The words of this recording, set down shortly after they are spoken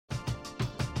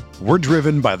We're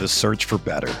driven by the search for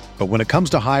better. But when it comes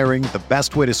to hiring, the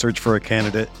best way to search for a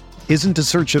candidate isn't to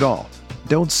search at all.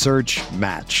 Don't search,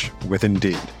 match with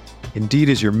Indeed. Indeed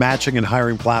is your matching and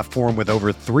hiring platform with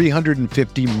over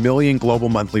 350 million global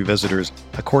monthly visitors,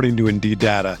 according to Indeed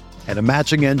data, and a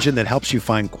matching engine that helps you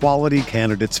find quality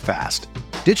candidates fast.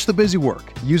 Ditch the busy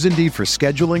work. Use Indeed for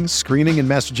scheduling, screening, and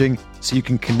messaging so you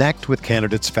can connect with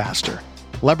candidates faster.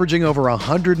 Leveraging over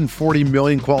 140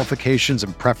 million qualifications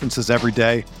and preferences every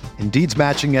day, Indeed's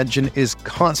matching engine is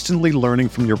constantly learning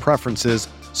from your preferences,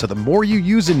 so the more you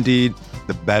use Indeed,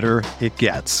 the better it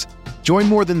gets. Join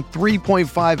more than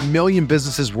 3.5 million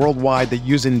businesses worldwide that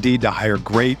use Indeed to hire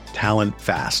great talent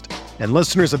fast. And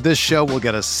listeners of this show will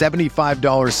get a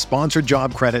 $75 sponsored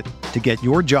job credit to get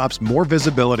your jobs more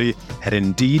visibility at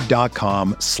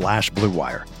Indeed.com/Blue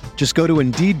Wire. Just go to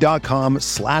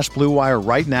Indeed.com/Blue Wire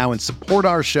right now and support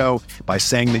our show by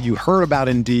saying that you heard about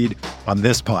Indeed on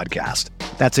this podcast.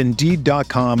 That's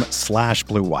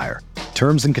Indeed.com/Blue Wire.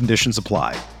 Terms and conditions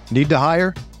apply. Need to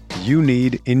hire? You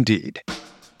need Indeed.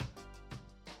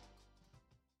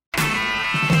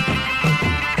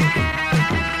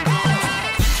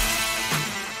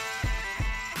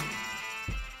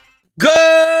 Good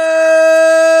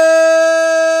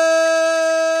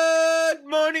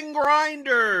morning,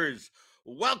 Grinders.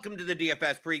 Welcome to the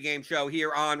DFS pregame show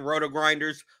here on Roto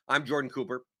Grinders. I'm Jordan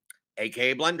Cooper,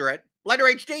 a.k.a. Blender at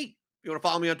Blender HD. If you want to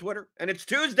follow me on Twitter. And it's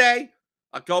Tuesday,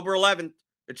 October 11th.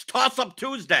 It's Toss-Up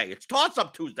Tuesday. It's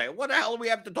Toss-Up Tuesday. What the hell do we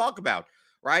have to talk about,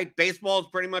 right? Baseball is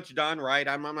pretty much done, right?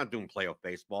 I'm not doing playoff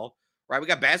baseball, right? We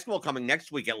got basketball coming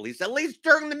next week at least. At least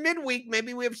during the midweek,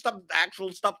 maybe we have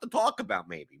actual stuff to talk about.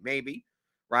 Maybe,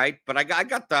 right? But I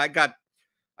got the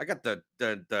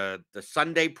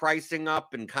Sunday pricing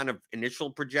up and kind of initial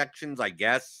projections, I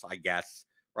guess,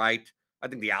 right? I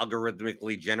think the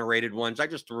algorithmically generated ones, I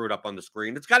just threw it up on the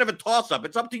screen. It's kind of a toss-up.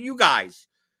 It's up to you guys.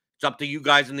 It's up to you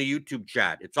guys in the YouTube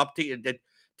chat. It's up to you.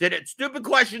 Stupid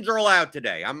questions are allowed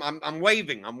today. I'm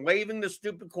waiving the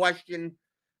stupid question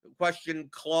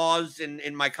clause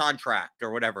in my contract or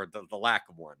whatever, the lack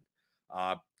of one.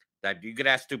 That you could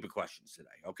ask stupid questions today.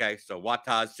 Okay. So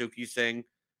Wataz, Suki Singh,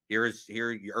 here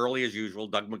early as usual.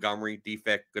 Doug Montgomery,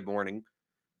 DFIC, good morning.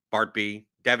 Bart B.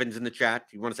 Devin's in the chat.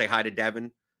 You want to say hi to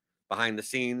Devin behind the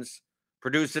scenes,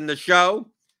 producing the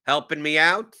show, helping me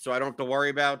out so I don't have to worry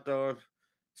about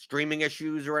streaming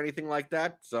issues or anything like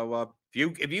that. So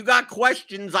if you got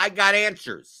questions, I got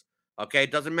answers. Okay,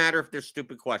 it doesn't matter if they're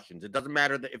stupid questions. It doesn't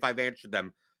matter if I've answered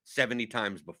them 70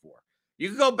 times before. You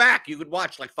could go back. You could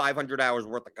watch like 500 hours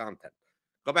worth of content.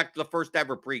 Go back to the first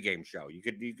ever pregame show.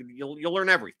 You'll learn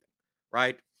everything,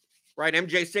 right? Right.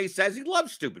 MJC says he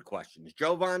loves stupid questions.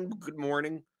 Jovan, good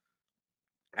morning.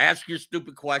 Ask your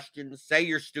stupid questions. Say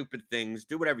your stupid things.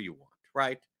 Do whatever you want,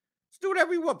 right? Just do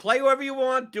whatever you want. Play whoever you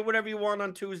want. Do whatever you want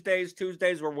on Tuesdays.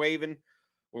 Tuesdays, we're waving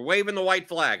the white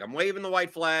flag. I'm waving the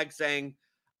white flag saying,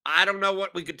 I don't know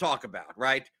what we could talk about,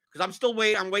 right? Because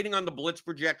I'm waiting on the Blitz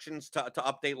projections to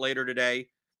update later today,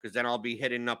 because then I'll be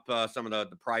hitting up some of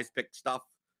the prize pick stuff,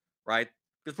 right?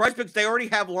 Because prize picks, they already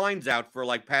have lines out for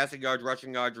like passing yards,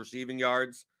 rushing yards, receiving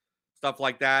yards, stuff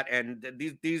like that. And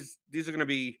these are going to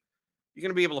be, you're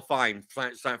going to be able to find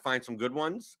some good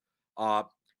ones.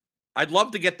 I'd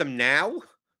love to get them now,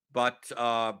 but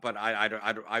I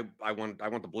want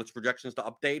the Blitz projections to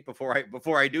update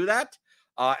before I do that.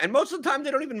 And most of the time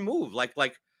they don't even move. Like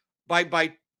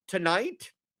by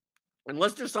tonight,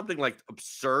 unless there's something like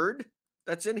absurd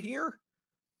that's in here,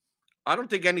 I don't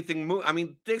think anything move. I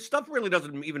mean, this stuff really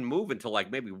doesn't even move until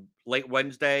like maybe late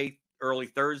Wednesday, early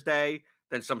Thursday.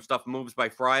 Then some stuff moves by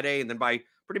Friday, and then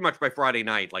pretty much by Friday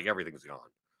night, like everything's gone.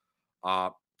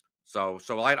 So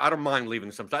I don't mind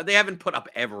leaving some stuff. They haven't put up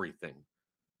everything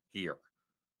here.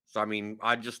 So, I mean,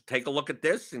 I just take a look at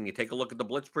this and you take a look at the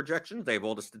Blitz projections. They have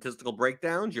all the statistical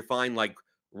breakdowns. You find like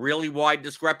really wide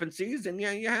discrepancies and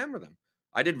you hammer them.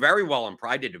 I did very well on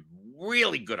props. I did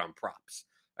really good on props.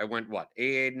 I went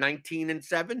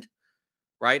 19-7,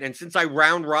 right? And since I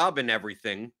round robin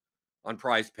everything on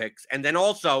prize picks, and then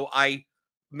also I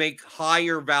make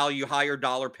higher value, higher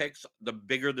dollar picks, the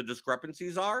bigger the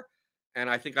discrepancies are. And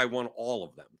I think I won all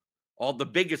of them. All the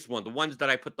biggest one, the ones that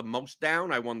I put the most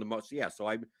down, I won the most. Yeah, so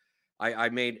I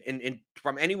made in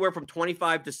from anywhere from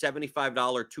 $25 to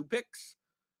 $75 two picks.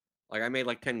 Like I made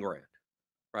like 10 grand,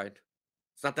 right?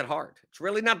 It's not that hard. It's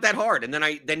really not that hard. And then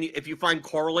if you find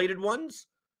correlated ones,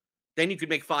 then you could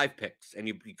make 5 picks and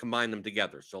you combine them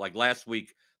together. So like last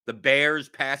week, the Bears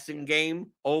passing game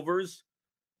overs,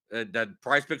 the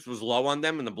prize picks was low on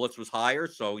them and the blitz was higher.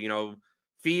 So,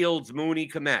 Fields, Mooney,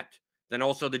 Kmet. Then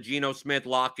also the Geno Smith,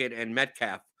 Lockett, and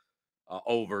Metcalf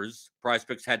overs. Prize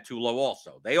Picks had too low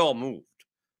also. They all moved,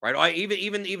 right?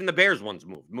 Even the Bears ones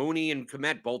moved. Mooney and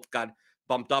Kmet both got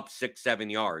bumped up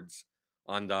 6-7 yards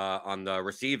on the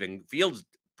receiving. Fields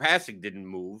passing didn't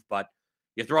move, but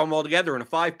you throw them all together in a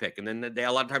 5-pick, and then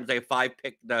a lot of times they have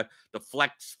 5-pick the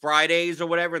flex Fridays or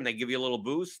whatever, and they give you a little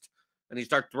boost, and you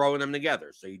start throwing them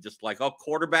together. So you just like,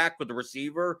 quarterback with the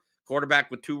receiver, quarterback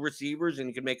with 2 receivers, and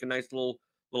you can make a nice little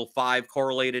 5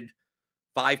 correlated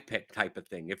 5-pick type of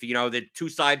thing. If the 2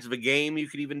 sides of a game, you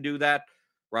could even do that,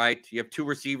 right? You have 2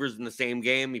 receivers in the same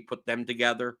game, you put them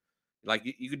together. Like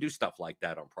you could do stuff like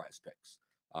that on Prize Picks.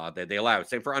 They allow it.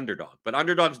 Same for Underdog, but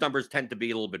Underdog's numbers tend to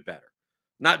be a little bit better.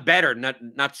 Not better,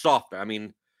 not softer. I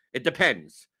mean, it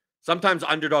depends. Sometimes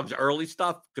Underdog's early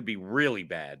stuff could be really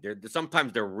bad.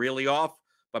 Sometimes they're really off,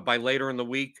 but by later in the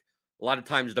week, a lot of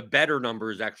times the better number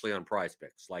is actually on Prize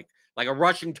Picks. Like a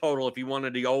rushing total, if you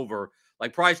wanted the over,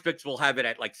 like Prize Picks will have it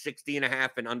at like 60.5,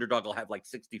 and Underdog will have like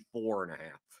 64.5.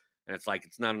 And it's like,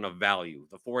 it's not enough value.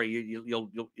 The 4,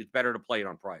 you'll it's better to play it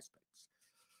on Prize Picks.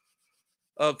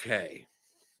 Okay.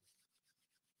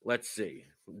 Let's see.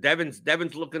 Devin's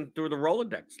looking through the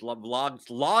Rolodex.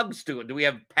 Logs to it. Do we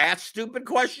have past stupid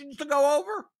questions to go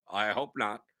over? I hope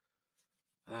not.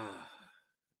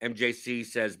 MJC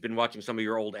says, been watching some of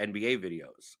your old NBA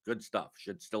videos. Good stuff.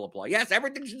 Should still apply. Yes,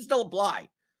 everything should still apply,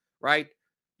 right?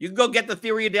 You can go get the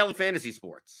Theory of Daily Fantasy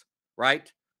Sports,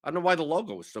 right? I don't know why the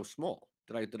logo is so small.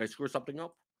 Did I screw something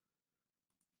up?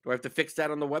 Do I have to fix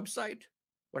that on the website?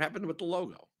 What happened with the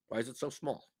logo? Why is it so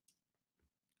small?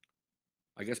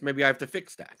 I guess maybe I have to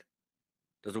fix that.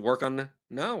 Does it work on the...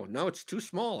 No, it's too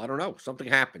small. I don't know. Something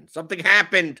happened.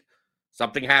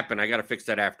 I got to fix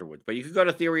that afterwards. But you can go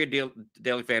to Theory of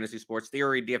Daily Fantasy Sports,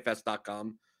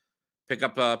 theorydfs.com. Pick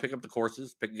up the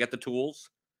courses, get the tools.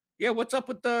 Yeah, what's up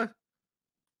with the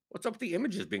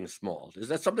images being small? Is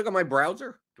that something on my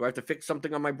browser? Do I have to fix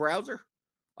something on my browser?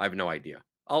 I have no idea.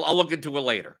 I'll look into it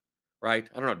later, right?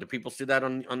 I don't know. Do people see that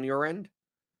on your end?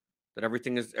 That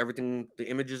everything, the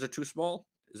images are too small?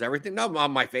 Is everything? No,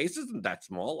 my face isn't that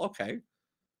small. Okay.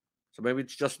 So maybe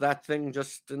it's just that thing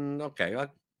okay.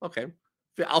 Okay.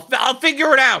 I'll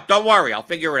figure it out. Don't worry. I'll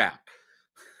figure it out.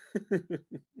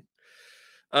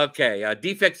 Okay.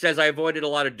 Defect says, I avoided a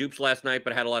lot of dupes last night,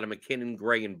 but had a lot of McKinnon,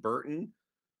 Gray, and Burton.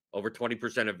 Over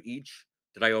 20% of each.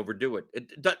 Did I overdo it?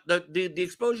 The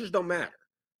exposures don't matter.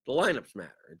 The lineups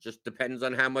matter. It just depends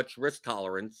on how much risk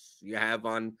tolerance you have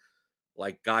on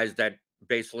like guys that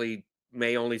basically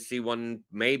may only see one,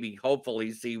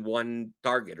 hopefully see one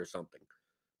target or something.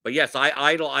 But yes,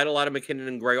 I had a lot of McKinnon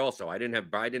and Gray also. I didn't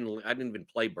even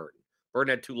play Burton. Burton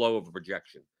had too low of a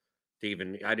projection I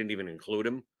didn't even include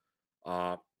him.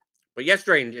 But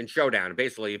yesterday in Showdown,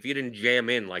 basically, if you didn't jam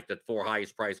in like the 4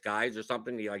 highest priced guys or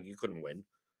something, you couldn't win,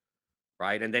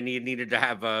 right? And then you needed to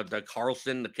have the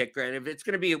Carlson, the kicker, and if it's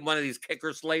going to be one of these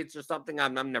kicker slates or something,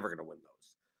 I'm never going to win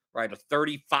those, right? A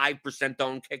 35%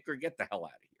 owned kicker, get the hell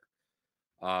out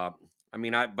of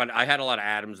here. But I had a lot of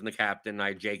Adams in the captain, I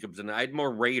had Jacobs, and I had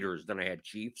more Raiders than I had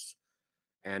Chiefs,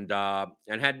 and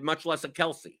had much less of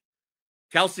Kelsey.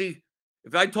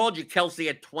 If I told you Kelsey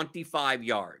had 25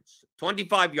 yards,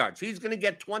 he's going to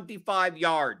get 25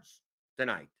 yards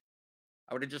tonight,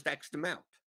 I would have just X'd him out.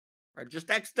 Right?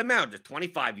 Just X'd him out. Just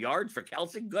 25 yards for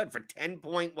Kelsey, good for 10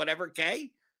 point whatever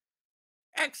K.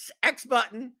 X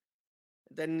button.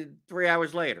 Then 3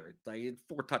 hours later, it's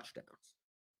 4 touchdowns.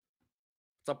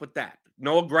 What's up with that?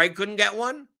 Noah Gray couldn't get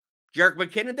one? Jerick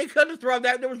McKinnon, they could have thrown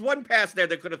that. There was one pass there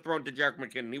they could have thrown to Jerick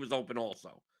McKinnon. He was open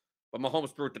also. But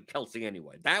Mahomes threw it to Kelsey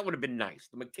anyway. That would have been nice.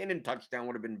 The McKinnon touchdown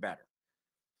would have been better.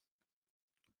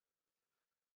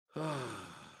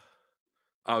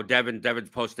 Oh, Devin's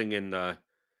posting in the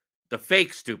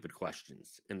fake stupid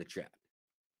questions in the chat.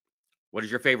 What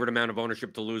is your favorite amount of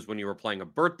ownership to lose when you were playing a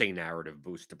birthday narrative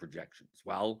boost to projections?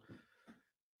 Well,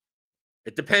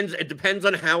 it depends. It depends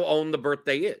on how owned the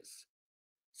birthday is.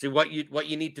 See, what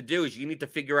you need to do is you need to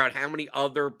figure out how many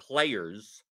other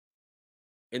players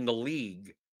in the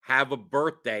league have a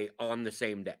birthday on the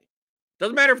same day.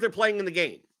 Doesn't matter if they're playing in the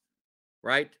game,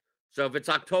 right? So if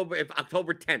October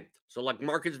 10th, so like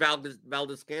Marcus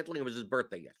Valdez-Scantling, it was his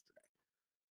birthday yesterday.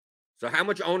 So how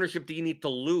much ownership do you need to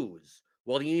lose?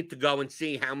 Well, you need to go and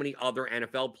see how many other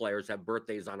NFL players have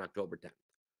birthdays on October 10th.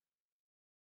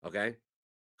 Okay?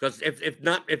 Because if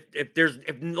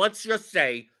let's just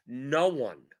say no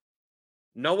one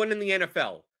in the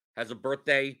NFL has a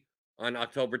birthday on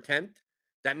October 10th,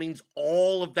 that means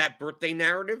all of that birthday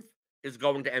narrative is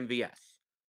going to MVS.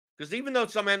 Because even though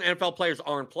some NFL players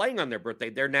aren't playing on their birthday,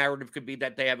 their narrative could be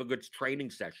that they have a good training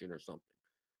session or something,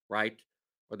 right?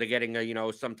 Or they're getting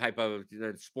some type of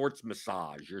sports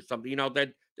massage or something.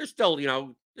 That They're still,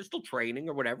 they're still training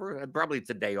or whatever. And probably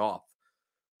it's a day off,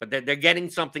 but they're getting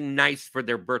something nice for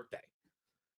their birthday,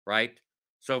 right?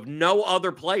 So if no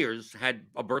other players had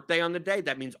a birthday on the day,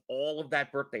 that means all of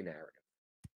that birthday narrative,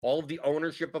 all of the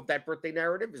ownership of that birthday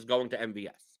narrative is going to MVS,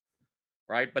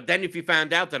 right? But then if you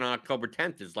found out that on October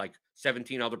 10th is like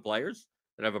 17 other players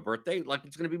that have a birthday, like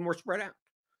it's going to be more spread out.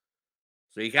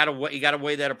 So you got to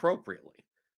weigh that appropriately.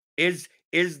 Does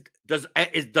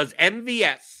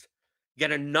MVS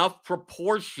get enough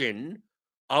proportion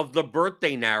of the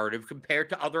birthday narrative compared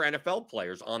to other NFL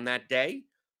players on that day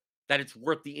that it's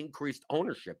worth the increased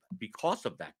ownership because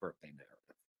of that birthday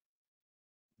narrative?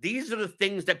 These are the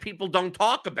things that people don't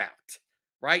talk about,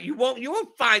 right? You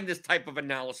won't find this type of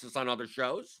analysis on other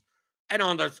shows and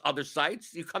on other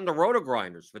sites. You come to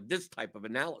RotoGrinders for this type of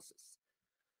analysis.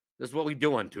 This is what we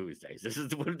do on Tuesdays. This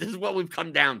is what we've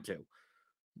come down to.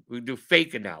 We do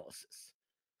fake analysis.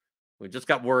 We just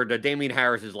got word that Damian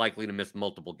Harris is likely to miss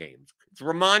multiple games. It's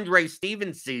Ramondre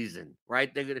Stevens season,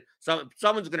 right?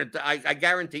 Someone's going to, I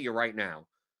guarantee you right now,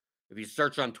 if you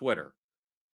search on Twitter,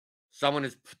 someone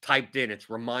has typed in, it's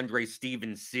Ramondre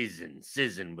Stevens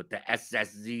season with the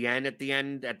SSZN at the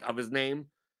end of his name,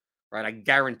 right? I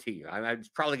guarantee you.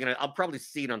 I'll probably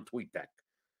see it on TweetDeck,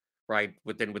 right?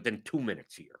 Within 2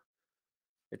 minutes here.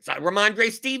 It's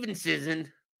Ramondre Stevens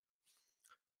season.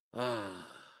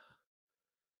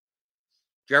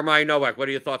 Jeremiah Novak, what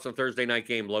are your thoughts on Thursday night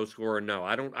game? Low score or no?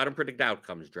 I don't predict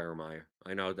outcomes, Jeremiah.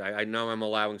 I know I'm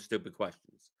allowing stupid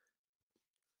questions.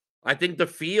 I think the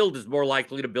field is more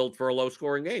likely to build for a low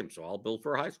scoring game, so I'll build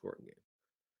for a high scoring game.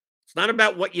 It's not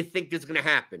about what you think is going to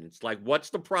happen. It's like, what's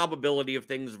the probability of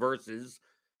things versus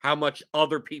how much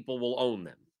other people will own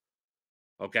them.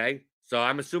 Okay? So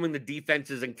I'm assuming the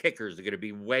defenses and kickers are going to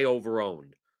be way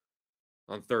overowned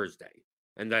on Thursday.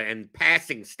 And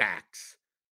passing stacks.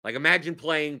 Like imagine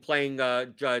playing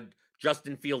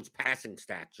Justin Fields passing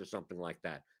stacks or something like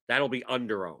that. That'll be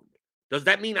underowned. Does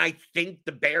that mean I think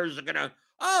the Bears are they're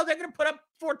going to put up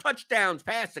 4 touchdowns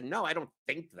passing? No, I don't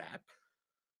think that.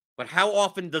 But how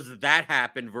often does that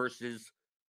happen versus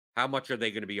how much are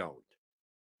they going to be owned?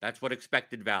 That's what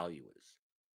expected value is.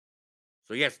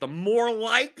 So yes, the more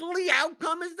likely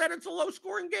outcome is that it's a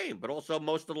low-scoring game, but also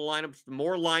most of the lineups,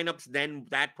 more lineups than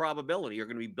that probability are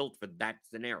going to be built for that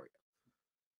scenario.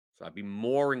 So I'd be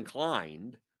more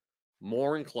inclined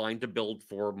to build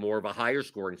for more of a higher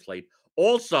scoring slate.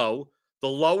 Also, the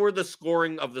lower the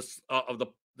scoring of the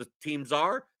teams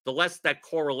are, the less that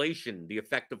correlation, the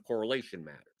effective correlation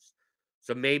matters.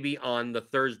 So maybe on the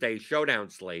Thursday showdown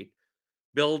slate,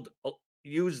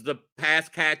 use the pass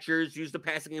catchers, use the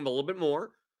passing game a little bit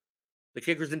more, the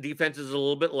kickers and defenses a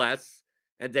little bit less,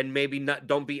 and then maybe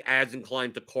don't be as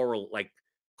inclined to correlate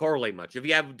much. If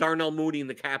you have Darnell Mooney and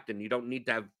the captain, you don't need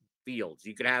to have Fields.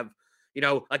 You could have,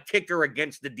 a kicker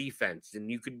against the defense, and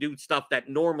you could do stuff that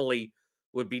normally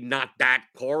would be not that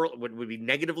would be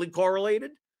negatively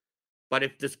correlated. But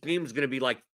if this game is going to be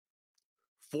like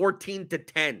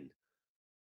 14-10,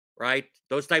 right?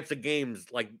 Those types of games,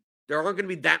 like there aren't going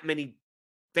to be that many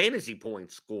fantasy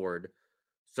points scored.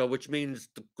 So which means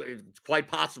it's quite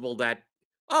possible that,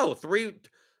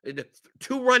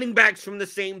 2 running backs from the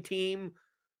same team,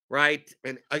 right?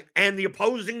 And the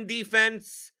opposing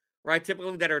defense, right?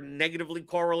 Typically that are negatively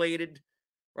correlated,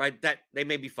 right? That they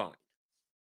may be fine.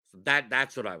 So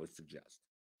that's what I would suggest.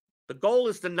 The goal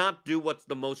is to not do what's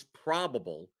the most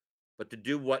probable, but to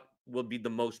do what will be the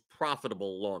most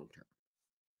profitable long term.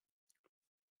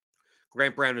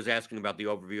 Grant Brown is asking about the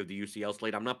overview of the UCL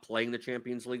slate. I'm not playing the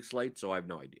Champions League slate, so I have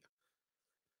no idea.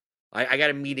 I got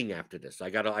a meeting after this. I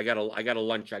got a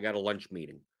lunch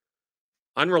meeting,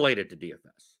 unrelated to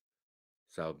DFS.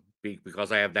 So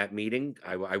because I have that meeting,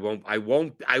 I won't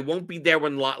be there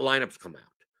when lineups come out.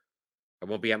 I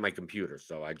won't be at my computer,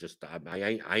 so I'm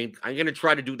gonna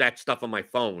try to do that stuff on my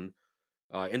phone,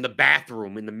 in the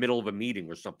bathroom in the middle of a meeting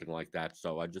or something like that.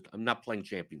 So I'm not playing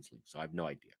Champions League, so I have no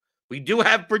idea. We do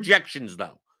have projections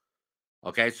though.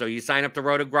 Okay, so you sign up to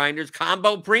RotoGrinders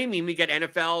Combo Premium, you get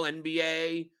NFL,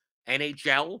 NBA,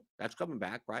 NHL. That's coming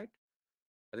back, right?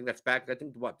 I think that's back. I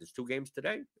think there's 2 games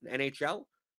today. NHL.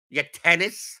 You get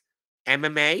tennis,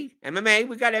 MMA.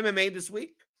 We got MMA this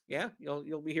week. Yeah,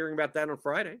 you'll be hearing about that on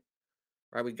Friday.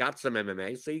 Right, we got some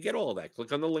MMA, so you get all that.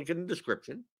 Click on the link in the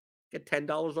description. Get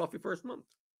 $10 off your first month.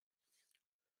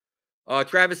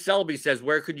 Travis Selby says,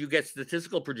 where could you get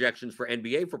statistical projections for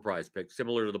NBA for Prize Picks,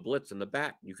 similar to the Blitz and the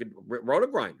Bat? You could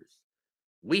RotoGrinders.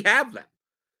 We have them.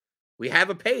 We have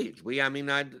a page.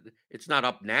 It's not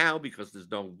up now because there's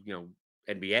no,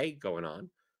 NBA going on.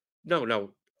 No.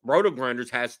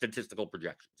 RotoGrinders has statistical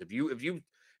projections. If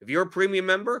you're a premium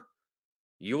member,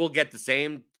 you will get the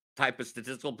same type of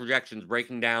statistical projections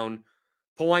breaking down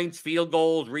points, field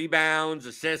goals, rebounds,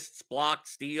 assists,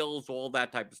 blocks, steals, all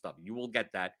that type of stuff. You will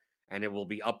get that, and it will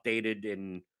be updated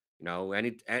in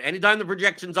anytime the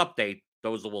projections update,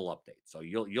 those will update. So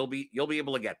you'll be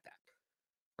able to get that,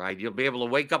 right? You'll be able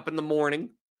to wake up in the morning,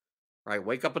 right?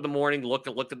 Wake up in the morning, look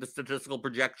at the statistical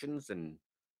projections, and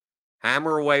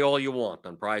hammer away all you want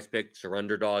on Prize Picks or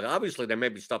Underdog. Obviously, there may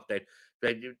be stuff that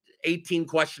 18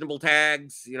 questionable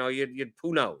tags. You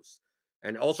who knows.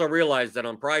 And also realize that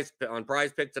on Prize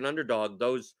Picks and Underdog,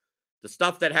 the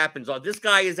stuff that happens, this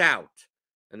guy is out,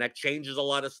 and that changes a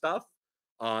lot of stuff.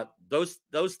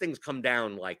 Those things come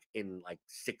down in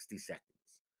 60 seconds.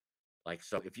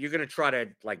 So if you're gonna try to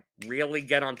really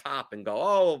get on top and go,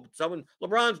 oh,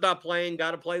 LeBron's not playing, got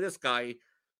to play this guy.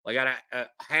 I gotta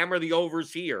hammer the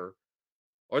overs here,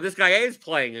 or this guy is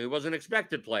playing and he wasn't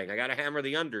expected playing. I gotta hammer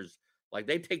the unders.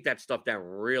 They take that stuff down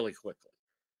really quickly.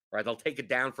 Right, they'll take it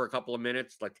down for a couple of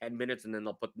minutes, 10 minutes, and then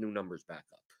they'll put new numbers back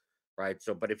up. Right,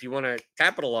 but if you want to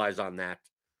capitalize on that,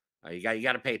 you got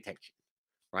to pay attention.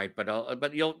 Right,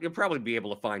 but you'll probably be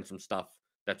able to find some stuff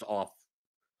that's off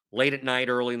late at night,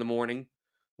 early in the morning,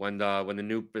 when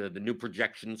the new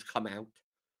projections come out.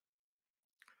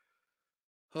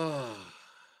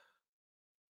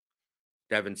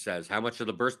 Devin says, how much of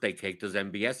the birthday cake does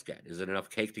MBS get? Is it enough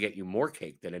cake to get you more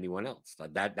cake than anyone else?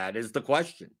 That is the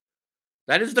question.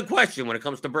 That is the question when it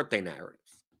comes to birthday narratives.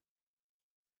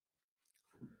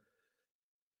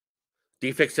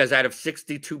 DFix says, out of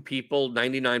 62 people,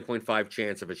 99.5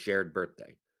 chance of a shared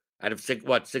birthday. Out of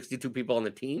 62 people on the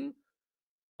team?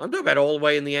 I'm talking about all the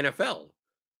way in the NFL.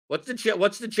 What's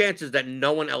the chances that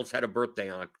no one else had a birthday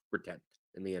on October 10th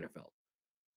in the NFL?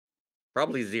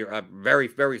 Probably zero. Very,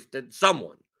 very,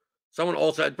 someone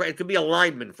also, it could be a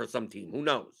lineman for some team. Who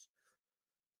knows?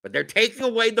 But they're taking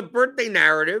away the birthday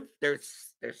narrative. They're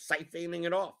siphoning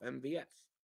it off. MVS.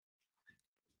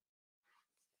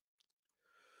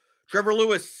 Trevor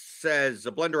Lewis says,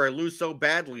 Blender, I lose so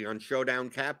badly on Showdown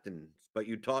Captains, but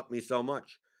you taught me so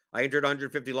much. I entered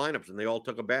 150 lineups and they all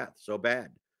took a bath. So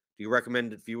bad. Do you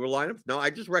recommend fewer lineups? No,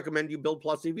 I just recommend you build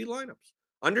plus EV lineups.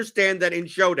 Understand that in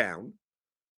Showdown,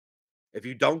 if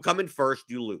you don't come in first,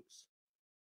 you lose.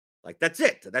 That's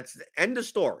it. That's the end of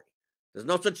story. There's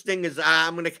no such thing as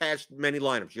I'm going to cash many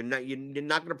lineups. You're not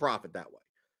going to profit that way.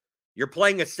 You're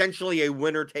playing essentially a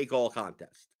winner-take-all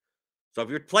contest. So if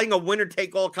you're playing a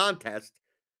winner-take-all contest,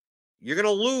 you're going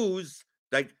to lose.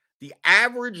 The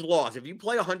average loss, if you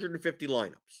play 150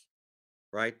 lineups,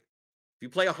 right? If you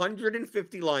play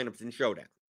 150 lineups in Showdown,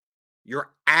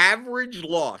 your average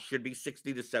loss should be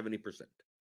 60 to 70%.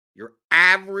 Your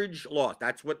average loss.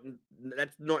 That's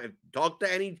no. Talk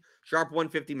to any sharp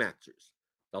 150 maxers.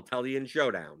 They'll tell you in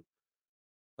Showdown,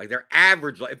 their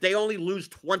average, if they only lose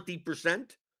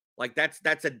 20%, that's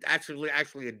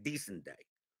actually a decent day.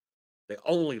 They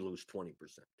only lose 20%.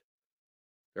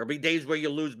 There'll be days where you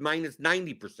lose minus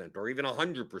 90% or even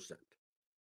 100%,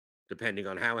 depending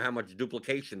on how much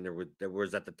duplication there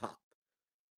was at the top.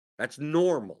 That's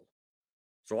normal.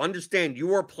 So understand,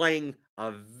 you are playing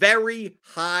a very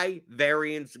high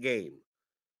variance game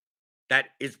that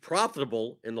is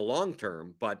profitable in the long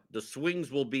term, but the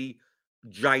swings will be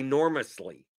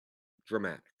ginormously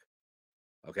dramatic.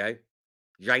 Okay?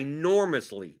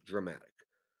 Ginormously dramatic.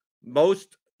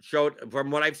 Most showed, from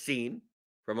what I've seen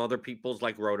from other people's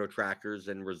Roto trackers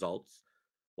and results,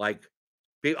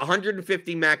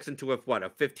 150 max into a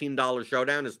 $15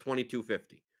 showdown is $22.50,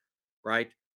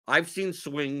 right? I've seen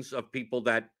swings of people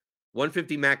that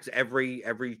 150 max every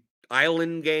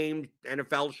island game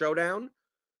NFL showdown,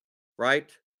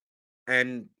 right?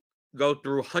 And go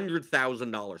through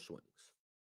 $100,000 swings.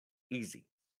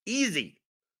 Easy.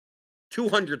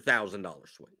 $200,000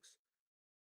 swings.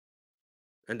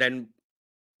 And then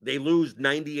they lose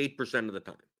 98% of the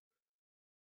time.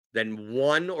 Then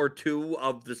one or two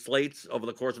of the slates over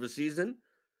the course of a season,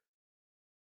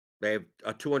 they have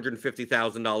a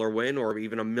 $250,000 win or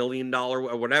even $1 million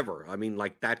or whatever. I mean,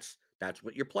 that's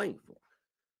what you're playing for.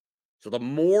 So the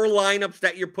more lineups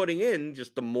that you're putting in,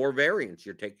 just the more variance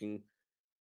you're taking.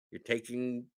 That's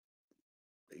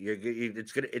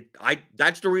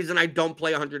the reason I don't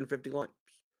play 150 lineups.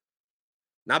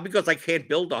 Not because I can't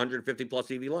build 150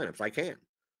 plus EV lineups. I can.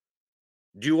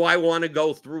 Do I want to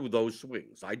go through those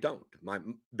swings? I don't.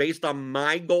 Based on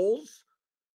my goals,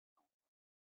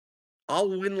 I'll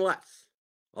win less.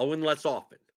 I'll win less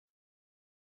often.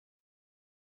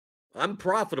 I'm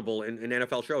profitable in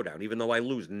NFL Showdown, even though I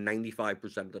lose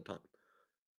 95% of the time.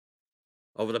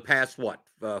 Over the past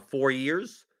 4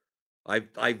 years,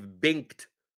 I've binked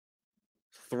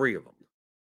 3 of them.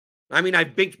 I mean,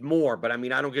 I've binked more, but I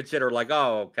don't consider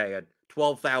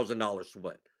 $12,000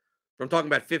 split. But I'm talking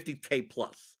about 50K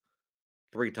plus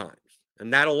 3 times.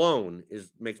 And that alone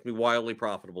makes me wildly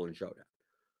profitable in Showdown.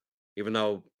 Even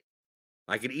though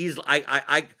I could easily,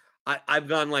 I've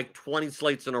gone like 20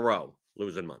 slates in a row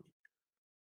losing money.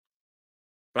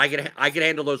 But I could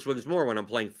handle those swings more when I'm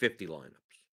playing 50 lineups,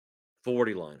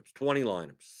 40 lineups, 20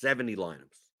 lineups, 70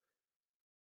 lineups,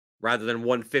 rather than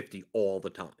 150 all the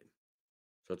time.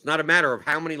 So it's not a matter of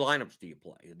how many lineups do you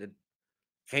play.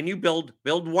 Can you build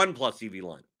one plus EV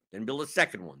lineup, then build a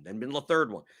second one, then build a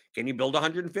third one? Can you build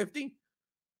 150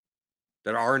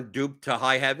 that aren't duped to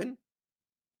high heaven?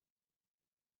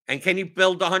 And can you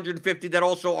build 150 that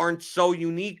also aren't so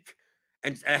unique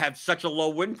and have such a low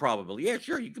win probability? Yeah,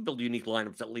 sure, you can build unique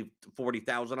lineups that leave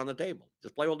 40,000 on the table.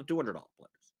 Just play all the $200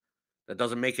 players. That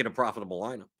doesn't make it a profitable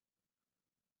lineup.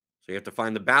 So you have to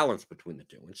find the balance between the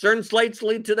two. And certain slates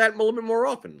lead to that a little bit more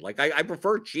often. Like I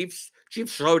prefer Chiefs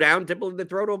slow down. Typically, they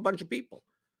throw to a bunch of people.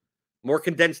 More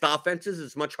condensed offenses,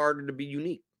 it's much harder to be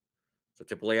unique. So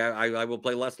typically, I will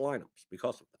play less lineups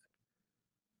because of that.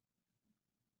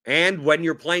 And when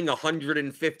you're playing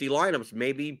 150 lineups,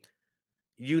 maybe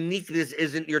uniqueness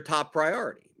isn't your top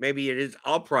priority. Maybe it is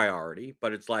a priority,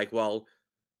 but it's like, well,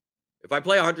 if I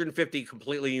play 150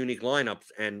 completely unique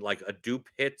lineups and like a dupe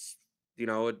hits,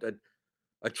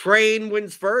 a train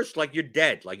wins first, like you're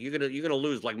dead. Like you're gonna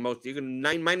lose like most. You're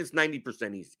gonna minus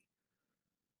 90% easy.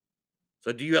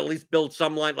 So do you at least build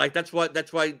some line? Like that's why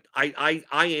I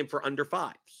aim for under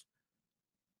 5s.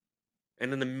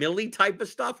 And in the milli type of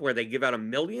stuff where they give out 1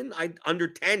 million, under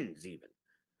 10s even.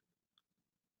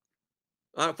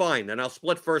 Fine, then I'll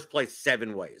split first place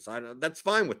 7 ways. That's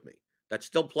fine with me. That's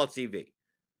still plus EV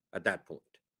at that point.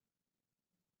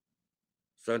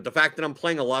 So the fact that I'm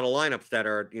playing a lot of lineups that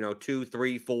are 2,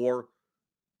 3, 4,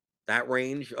 that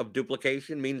range of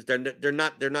duplication means they're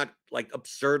not like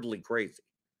absurdly crazy.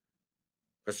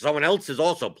 Because someone else has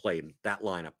also played that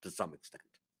lineup to some extent,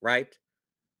 right?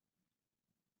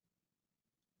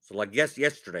 So like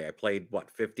yesterday I played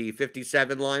 50,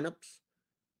 57 lineups.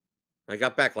 I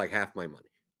got back like half my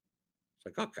money.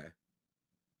 It's like, okay.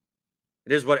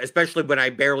 It is especially when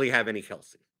I barely have any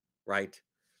Kelsey, right?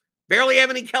 Barely have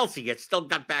any Kelsey yet. Still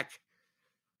got back.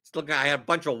 I had a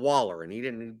bunch of Waller and he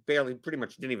pretty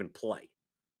much didn't even play.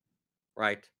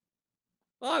 Right?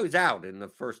 Well, I was out in the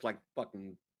first like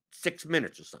fucking 6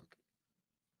 minutes or something.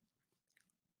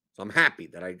 So I'm happy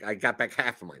that I got back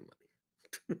half of my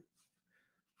money.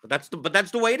 But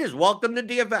that's the way it is. Welcome to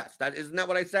DFS. Isn't that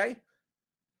what I say?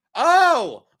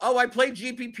 Oh, I play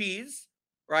GPPs,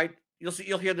 right?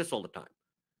 You'll hear this all the time.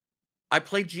 I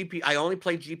only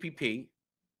play GPP.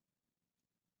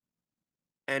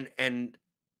 And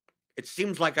it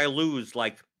seems like I lose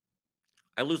like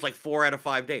 4 out of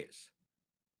 5 days.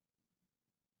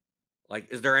 Like,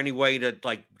 is there any way to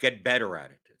like get better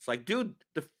at it? It's like, dude,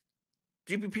 the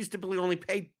GPPs typically only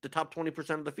pay the top 20%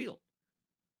 of the field.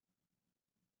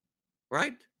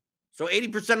 Right? So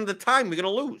 80% of the time you're gonna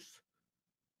lose.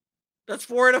 That's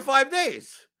 4 out of 5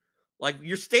 days. Like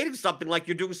you're stating something like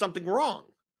you're doing something wrong.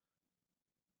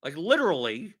 Like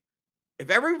literally, if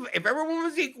everyone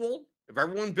was equal, if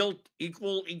everyone built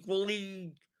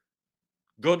equally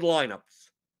good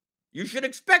lineups, you should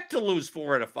expect to lose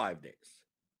 4 out of 5 days.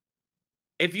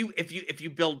 If you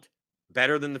build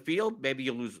better than the field, maybe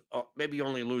you lose. Maybe you're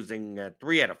only losing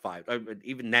 3 out of 5.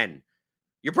 Even then,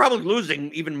 you're probably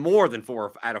losing even more than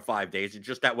 4 out of 5 days. It's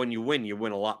just that when you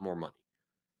win a lot more money.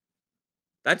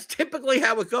 That's typically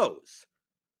how it goes.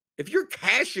 If you're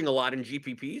cashing a lot in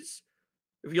GPPs,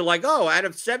 if you're like, oh, out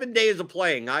of 7 days of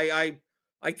playing, I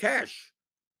cash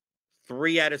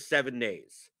 3 out of 7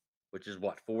 days, which is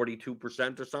what,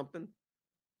 42% or something?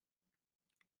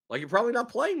 Like you're probably not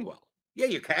playing well. Yeah,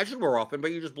 you're cashing more often,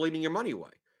 but you're just bleeding your money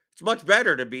away. It's much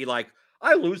better to be like,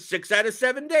 I lose 6 out of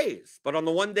 7 days, but on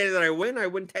the one day that I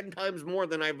win 10 times more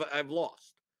than I've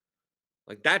lost.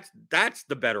 Like that's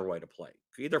the better way to play.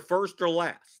 Either first or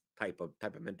last type of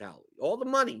mentality. All the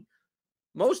money,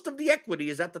 most of the equity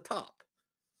is at the top.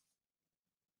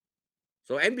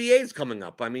 So NBA is coming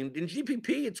up. I mean, in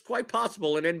GPP, it's quite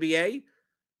possible in NBA,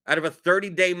 out of a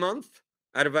 30-day month,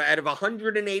 out of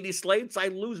 180 slates, I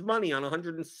lose money on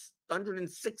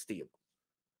 160 of them.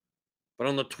 But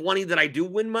on the 20 that I do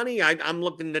win money, I'm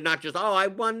looking to not just, I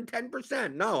won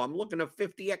 10%. No, I'm looking to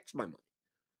 50x my money,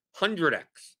 100x,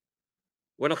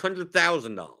 win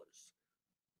 $100,000.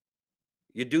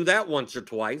 You do that once or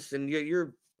twice, and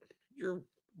you're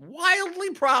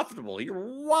wildly profitable.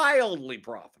 You're wildly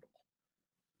profitable.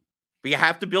 But you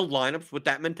have to build lineups with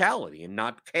that mentality and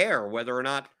not care whether or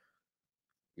not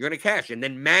you're going to cash, and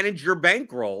then manage your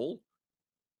bankroll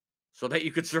so that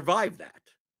you could survive that.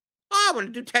 Oh, I'm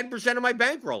going to do 10% of my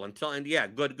bankroll until, and yeah,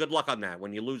 good luck on that.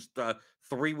 When you lose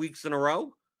 3 weeks in a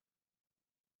row.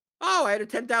 Oh, I had a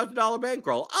 $10,000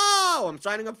 bankroll. Oh, I'm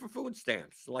signing up for food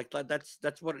stamps. Like that's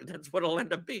what it'll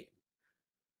end up being.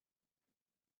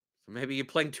 So maybe you're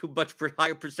playing too much for a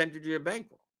higher percentage of your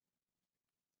bankroll.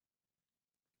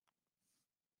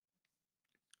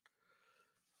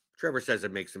 Trevor says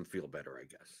it makes him feel better, I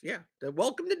guess. Yeah.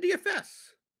 Welcome to DFS.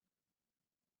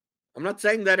 I'm not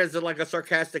saying that as like a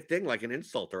sarcastic thing, like an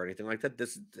insult or anything like that.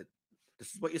 This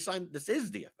is what you signed. This is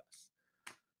DFS,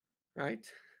 right?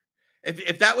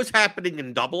 If that was happening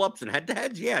in double ups and head to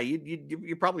heads, yeah,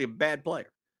 you're probably a bad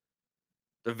player.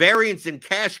 The variance in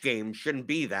cash games shouldn't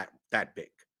be that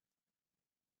big.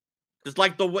 Because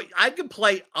like the way I could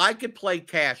play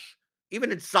cash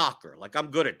even in soccer. Like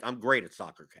I'm great at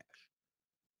soccer cash,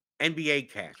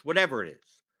 NBA cash, whatever it is.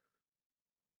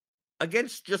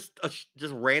 Against just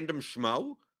random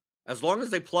schmo, as long as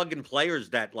they plug in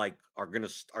players that like are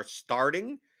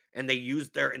starting and they use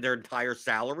their entire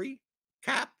salary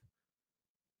cap.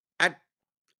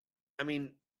 I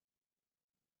mean,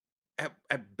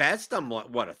 at best, I'm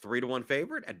what a 3-1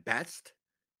 favorite at best,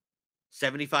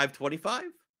 75-25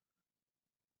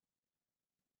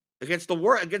 against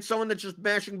someone that's just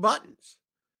mashing buttons.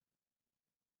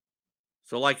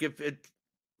 So like if it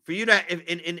for you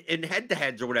to in head to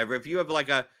heads or whatever, if you have like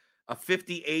a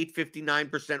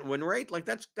 58-59% win rate, like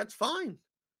that's fine.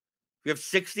 If you have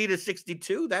 60 to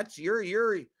 62, that's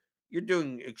you're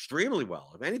doing extremely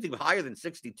well. If anything higher than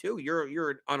 62,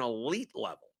 you're on elite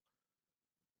level.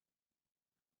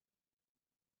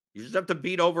 You just have to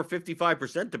beat over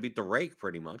 55% to beat the rake,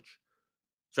 pretty much.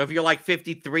 So if you're like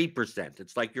 53%,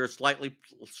 it's like you're slightly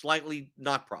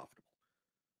not profitable.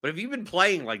 But if you've been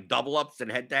playing like double ups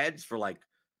and head to heads for like,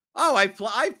 oh,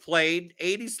 I've played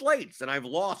 80 slates and I've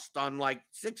lost on like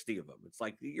 60 of them. It's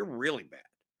like you're really bad.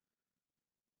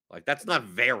 Like that's not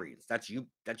variance. That's you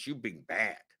being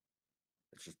bad.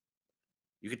 It's just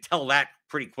you can tell that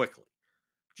pretty quickly.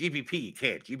 GPP, you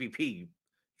can't. GPP, you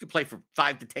can play for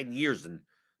 5 to 10 years and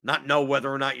not know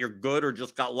whether or not you're good or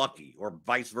just got lucky or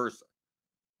vice versa.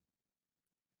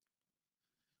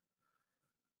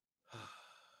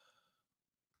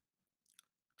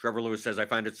 Trevor Lewis says, I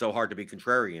find it so hard to be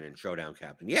contrarian in Showdown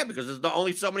Captain. Yeah, because there's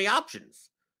only so many options.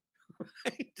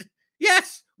 Right?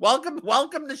 Yes. Welcome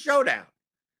to Showdown.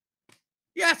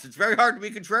 Yes, it's very hard to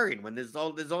be contrarian when there's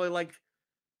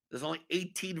only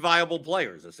 18 viable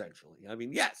players, essentially. I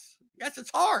mean, yes,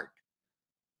 it's hard.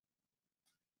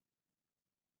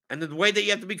 And the way that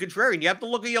you have to be contrarian, you have to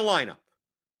look at your lineup.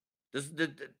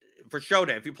 For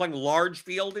Showdown, if you're playing large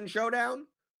field in Showdown,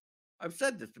 I've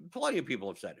said this, plenty of people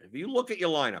have said it. If you look at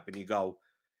your lineup and you go,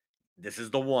 this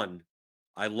is the one,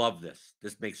 I love this.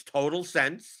 This makes total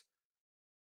sense.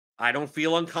 I don't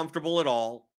feel uncomfortable at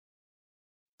all.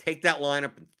 Take that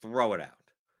lineup and throw it out.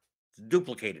 It's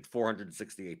duplicated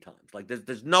 468 times. Like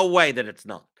there's no way that it's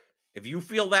not. If you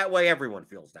feel that way, everyone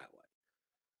feels that way.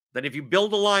 Then if you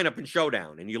build a lineup in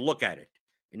Showdown and you look at it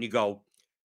and you go,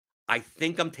 I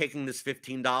think I'm taking this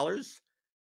 $15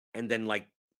 and then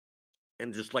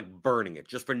just burning it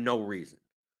just for no reason.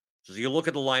 So you look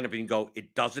at the lineup and you go,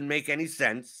 it doesn't make any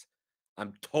sense.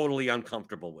 I'm totally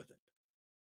uncomfortable with it.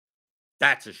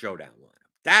 That's a Showdown lineup.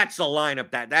 That's a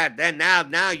lineup then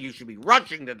now you should be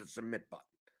rushing to the submit button,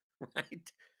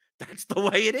 right? That's the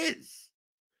way it is.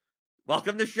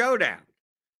 Welcome to Showdown.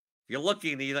 If you're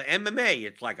looking at the MMA,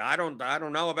 it's like I don't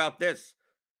know about this.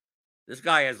 This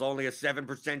guy has only a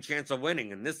 7% chance of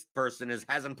winning, and this person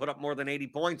hasn't put up more than 80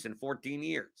 points in 14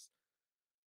 years.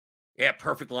 Yeah,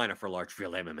 perfect lineup for large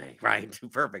field MMA, right?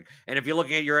 Perfect. And if you're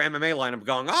looking at your MMA lineup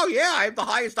going, oh yeah, I have the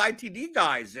highest ITD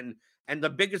guys and the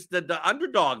biggest, the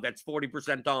underdog that's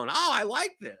 40% on. Oh, I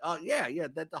like this. Oh yeah,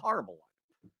 that's a horrible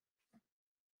one.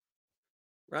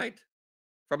 Right?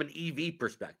 From an EV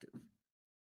perspective.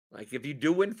 Like if you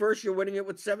do win first, you're winning it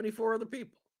with 74 other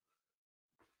people.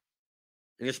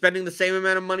 And you're spending the same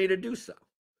amount of money to do so.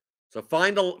 So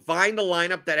find a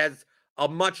lineup that has a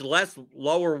much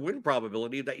lower win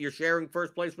probability that you're sharing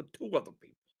first place with 2 other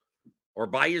people or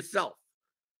by yourself.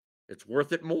 It's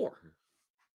worth it more.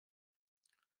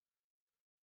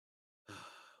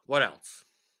 What else?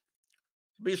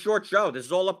 It'll be a short show. This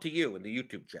is all up to you in the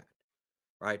YouTube chat.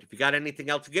 Right? If you got anything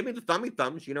else, give me the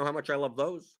thumbs. You know how much I love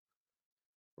those.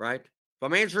 Right? If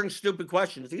I'm answering stupid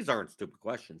questions, these aren't stupid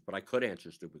questions, but I could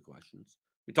answer stupid questions.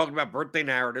 We're talking about birthday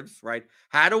narratives, right?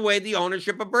 How to weigh the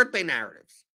ownership of birthday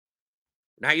narratives.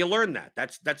 Now you learn that.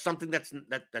 That's something that's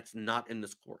not in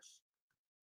this course.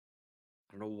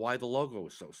 I don't know why the logo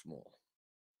is so small.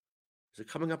 Is it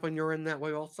coming up on your end that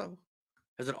way also?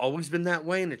 Has it always been that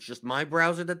way and it's just my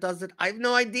browser that does it? I have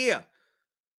no idea.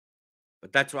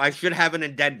 But that's why I should have an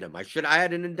addendum. I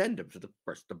had an addendum to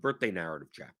the birthday narrative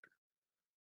chapter.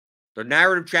 The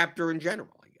narrative chapter in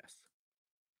general, I guess.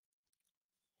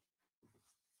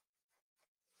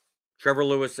 Trevor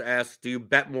Lewis asks, do you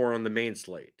bet more on the main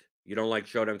slate? You don't like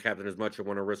Showdown Captain as much or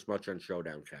want to risk much on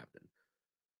Showdown Captain?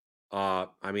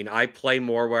 I mean, I play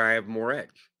more where I have more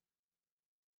edge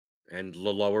and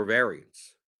the lower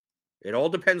variance. It all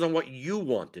depends on what you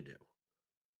want to do.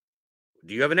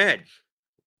 Do you have an edge?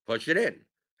 Push it in.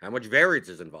 How much variance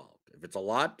is involved? If it's a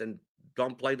lot, then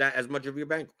don't play that as much of your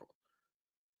bankroll.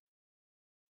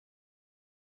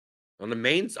 On the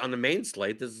main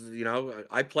slate, this is,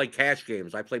 I play cash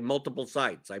games. I play multiple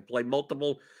sites. I play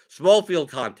multiple small field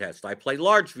contests. I play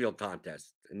large field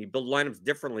contests. And you build lineups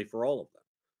differently for all of them.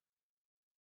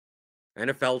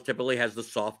 NFL typically has the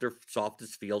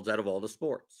softest fields out of all the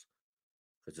sports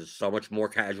because there's so much more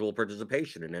casual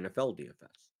participation in NFL DFS.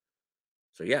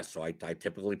 So yes, so I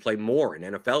typically play more in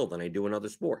NFL than I do in other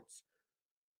sports.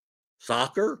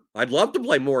 Soccer, I'd love to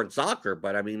play more in soccer,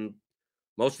 but I mean,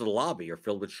 most of the lobby are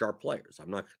filled with sharp players.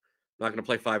 I'm not going to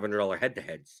play $500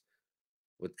 head-to-heads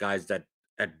with guys that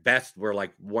at best were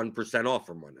like 1% off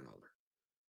from one another.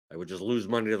 I would just lose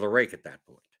money to the rake at that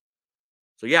point.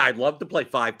 So yeah, I'd love to play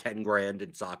 $5-10 grand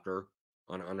in soccer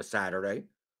on a Saturday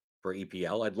for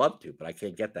EPL. I'd love to, but I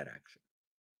can't get that action.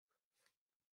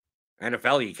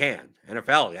 NFL, you can.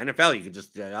 NFL, you can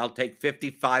just, I'll take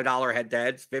 $55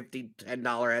 head-to-heads,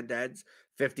 $10 head-to-heads,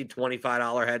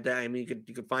 $25 head-to-head. I mean,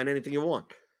 you could find anything you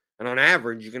want. And on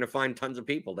average, you're going to find tons of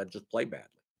people that just play badly.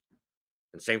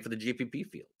 And same for the GPP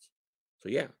fields. So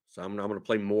yeah, so I'm going to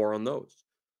play more on those.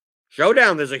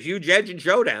 Showdown, there's a huge edge in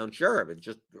Showdown, sure, but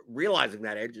just realizing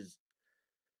that edge is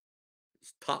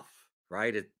tough,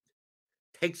 right? It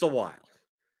takes a while,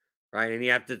 right? And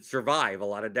you have to survive a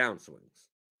lot of downswings.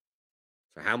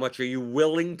 So how much are you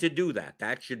willing to do that?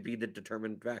 That should be the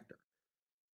determinant factor.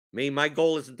 My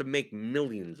goal isn't to make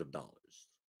millions of dollars.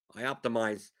 I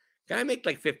optimize. Can I make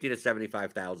like 50 to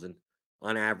 75,000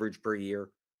 on average per year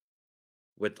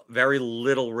with very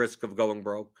little risk of going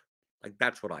broke? Like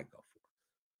that's what I go for.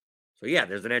 So yeah,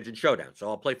 there's an edge in Showdown. So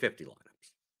I'll play 50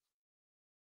 lineups,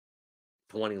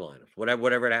 20 lineups,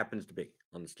 whatever it happens to be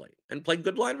on the slate, and play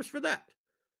good lineups for that.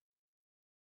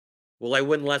 Will I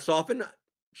win less often?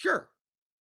 Sure.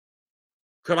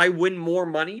 Could I win more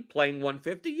money playing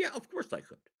 150? Yeah, of course I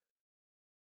could.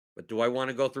 But do I want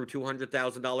to go through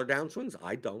 $200,000 downswings?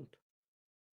 I don't.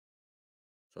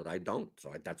 So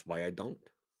that's why I don't.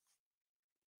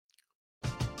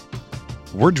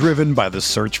 We're driven by the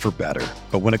search for better.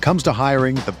 But when it comes to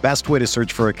hiring, the best way to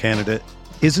search for a candidate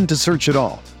isn't to search at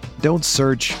all. Don't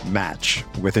search, match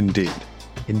with Indeed.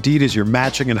 Indeed is your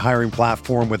matching and hiring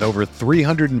platform with over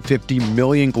 350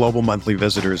 million global monthly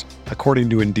visitors, according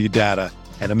to Indeed data,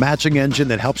 and a matching engine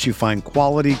that helps you find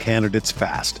quality candidates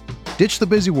fast. Ditch the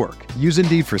busy work. Use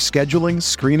Indeed for scheduling,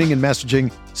 screening, and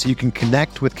messaging so you can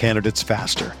connect with candidates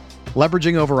faster.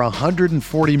 Leveraging over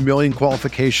 140 million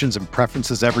qualifications and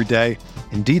preferences every day,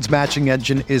 Indeed's matching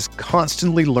engine is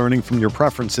constantly learning from your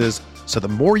preferences, so the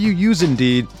more you use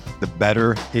Indeed, the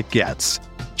better it gets.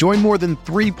 Join more than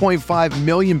 3.5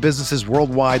 million businesses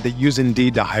worldwide that use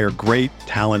Indeed to hire great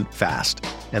talent fast.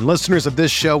 And listeners of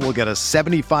this show will get a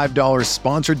 $75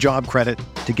 sponsored job credit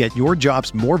to get your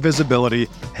jobs more visibility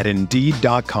at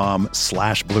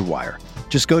Indeed.com/Blue Wire.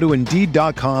 Just go to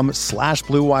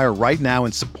Indeed.com/Blue Wire right now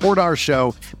and support our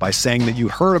show by saying that you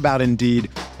heard about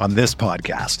Indeed on this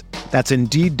podcast. That's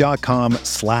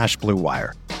Indeed.com/Blue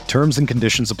Wire. Terms and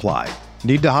conditions apply.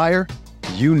 Need to hire?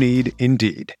 You need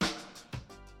Indeed.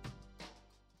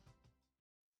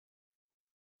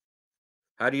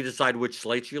 How do you decide which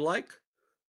slates you like?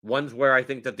 Ones where I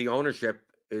think that the ownership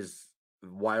is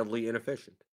wildly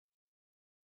inefficient,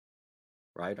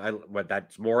 right? But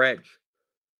that's more edge.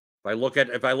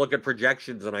 If I look at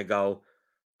projections and I go,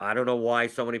 I don't know why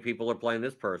so many people are playing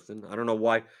this person. I don't know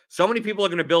why so many people are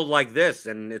going to build like this,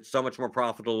 and it's so much more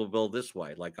profitable to build this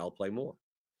way. Like I'll play more.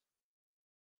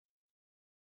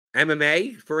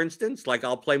 MMA, for instance, like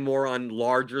I'll play more on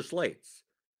larger slates.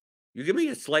 You give me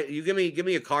a slate, you give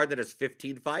me a card that has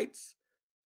 15 fights.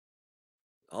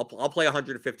 I'll play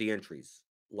 150 entries,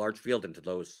 large field into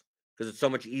those because it's so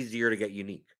much easier to get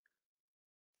unique.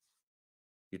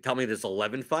 You tell me there's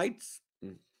 11 fights,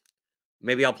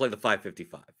 maybe I'll play the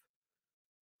 555,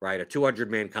 right? A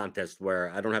 200-man contest where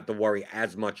I don't have to worry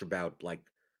as much about like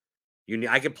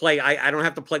I can play. I don't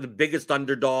have to play the biggest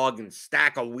underdog and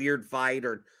stack a weird fight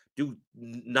or do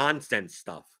nonsense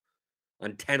stuff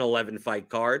on 10, 11 fight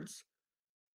cards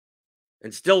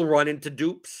and still run into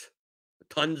dupes,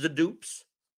 tons of dupes.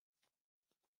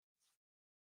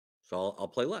 So I'll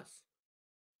play less.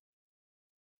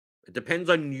 It depends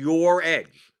on your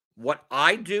edge. What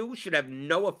I do should have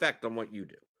no effect on what you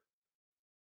do.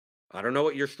 I don't know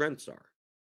what your strengths are.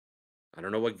 I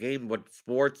don't know what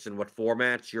sports and what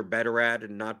formats you're better at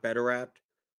and not better at.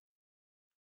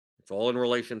 It's all in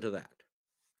relation to that.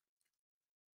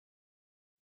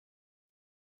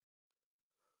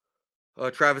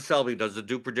 Travis Selby, does the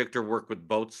Do Predictor work with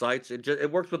both sites?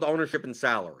 It works with ownership and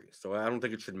salary, so I don't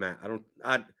think it should matter.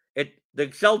 The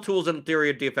Excel tools in theory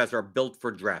of DFS are built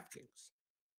for DraftKings.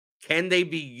 Can they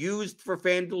be used for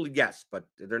FanDuel? Yes, but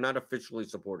they're not officially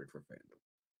supported for FanDuel.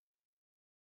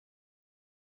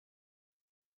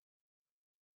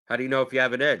 How do you know if you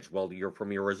have an edge? Well, you're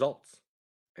from your results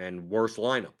and worse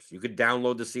lineups. You could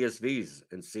download the CSVs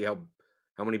and see how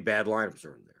many bad lineups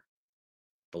are in there.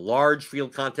 The large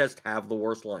field contests have the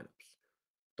worst lineups.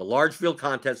 The large field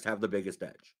contests have the biggest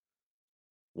edge.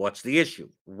 What's the issue?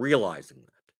 Realizing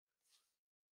that.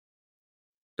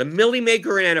 The Millie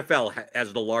Maker in NFL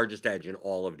has the largest edge in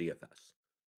all of DFS.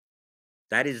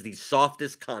 That is the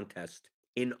softest contest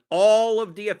in all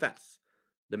of DFS.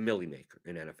 The Millie Maker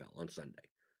in NFL on Sunday.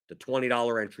 The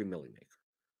 $20 entry Millie Maker.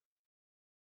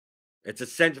 It's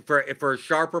essential for a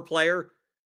sharper player.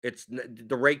 It's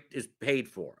the rate is paid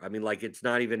for. I mean, like it's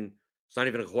not even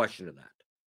a question of that.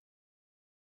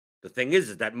 The thing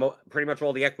is that pretty much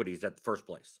all the equity is at the first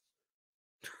place.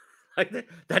 Like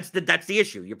that's the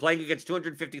issue. You're playing against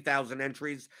 250,000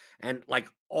 entries, and like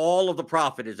all of the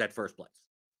profit is at first place.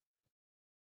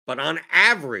 But on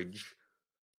average,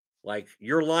 like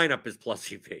your lineup is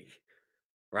plus EV,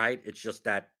 right? It's just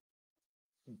that.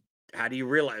 How do you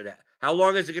realize that? How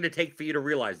long is it going to take for you to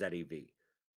realize that EV?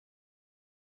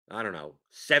 I don't know,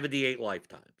 78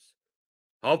 lifetimes.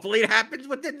 Hopefully it happens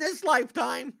within this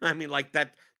lifetime. I mean, like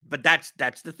that, but that's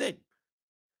the thing.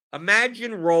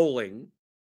 Imagine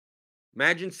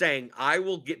saying, I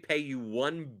will pay you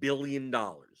 $1 billion.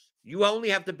 You only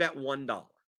have to bet $1.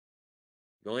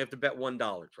 You only have to bet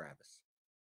 $1, Travis.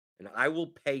 And I will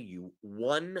pay you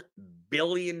 $1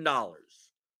 billion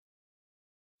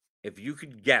if you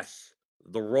could guess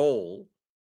the roll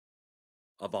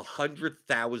of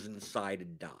 100,000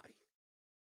 sided die.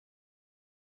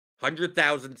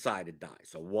 100,000 sided die.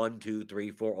 So 1, 2, 3,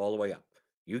 4, all the way up.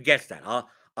 You guess that.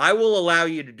 I will allow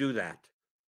you to do that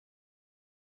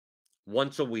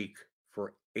once a week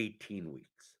for 18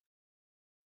 weeks.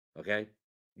 Okay?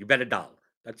 You bet $1.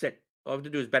 That's it. All you have to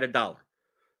do is bet $1.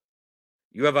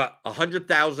 You have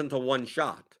 100,000 to one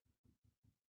shot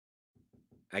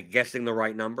at guessing the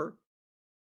right number.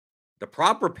 The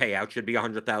proper payout should be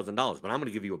 $100,000, but I'm going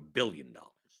to give you $1 billion.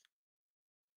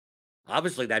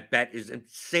 Obviously, that bet is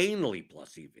insanely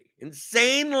plus EV.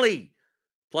 Insanely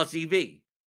plus EV.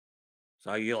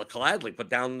 So you'll gladly put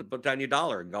down your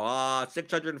dollar and go,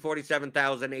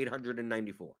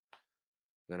 647,894.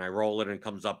 Then I roll it and it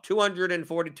comes up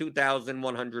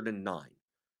 242,109.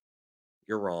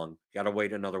 You're wrong. Got to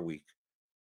wait another week.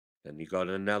 Then you go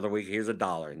to another week. Here's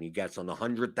 $1, and he gets on the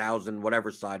 100,000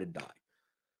 whatever sided die.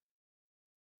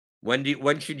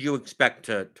 When should you expect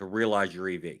to realize your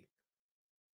EV?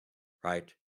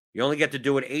 Right? You only get to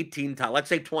do it 18 times. Let's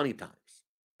say 20 times.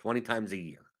 20 times a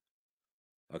year.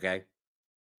 Okay?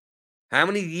 How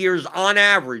many years on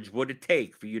average would it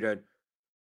take for you to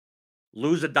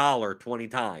lose $1 20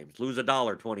 times, lose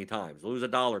 $1 20 times, lose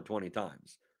 $1 20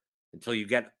 times until you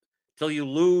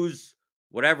lose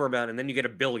whatever amount, and then you get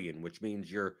 $1 billion, which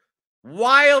means you're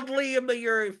filthy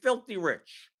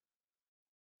rich.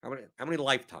 How many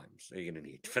lifetimes are you going to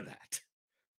need for that?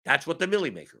 That's what the Millie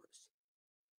Maker is.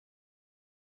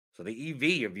 So the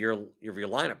EV of your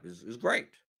lineup is great.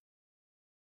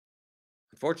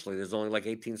 Unfortunately, there's only like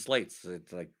 18 slates.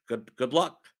 It's like good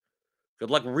luck.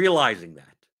 Good luck realizing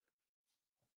that.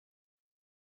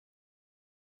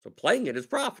 So playing it is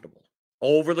profitable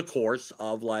over the course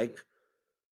of like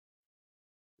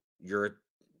your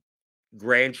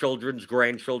grandchildren's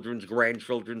grandchildren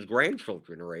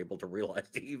are able to realize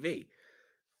the EV,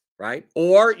 right?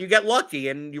 Or you get lucky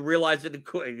and you realize it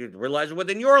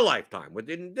within your lifetime,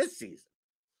 within this season.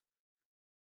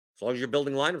 As long as you're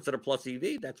building lineups that are plus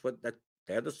EV,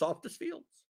 they're the softest fields.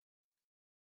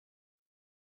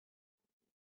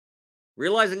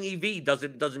 Realizing EV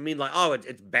doesn't mean like, oh,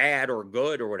 it's bad or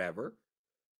good or whatever.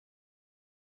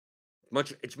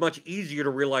 It's much easier to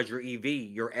realize your EV,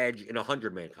 your edge in a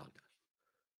 100-man contest.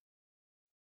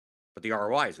 But the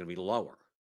ROI is going to be lower.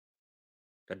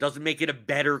 That doesn't make it a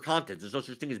better contest. There's no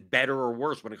such thing as better or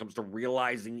worse when it comes to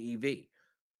realizing EV.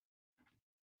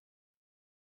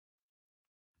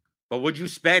 But would you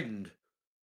spend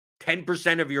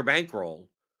 10% of your bankroll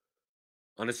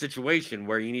on a situation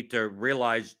where you need to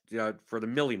realize for the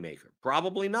milli maker?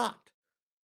 Probably not.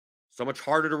 So much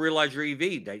harder to realize your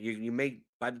EV that you make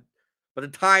by the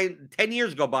time 10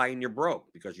 years go by and you're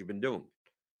broke because you've been doing it.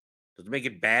 Does it make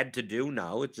it bad to do?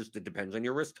 No, it depends on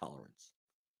your risk tolerance.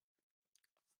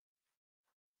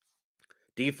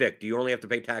 DFIC, do you only have to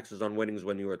pay taxes on winnings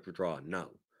when you withdraw? No.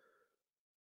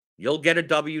 You'll get a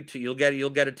W-2, you'll get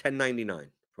a 1099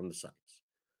 from the sites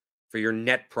for your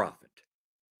net profit.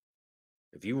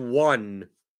 If you won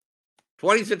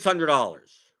 $2,600,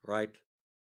 right?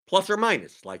 Plus or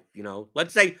minus, like,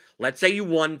 let's say you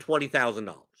won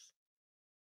 $20,000.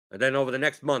 And then over the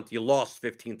next month you lost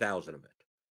 15,000 of it.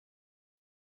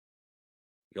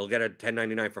 You'll get a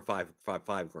 1099 for five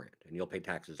grand, and you'll pay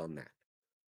taxes on that.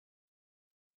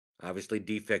 Obviously,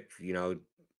 DFIC,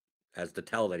 has to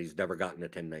tell that he's never gotten a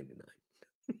 1099.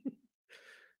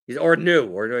 or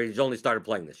he's only started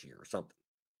playing this year or something.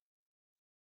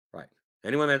 Right.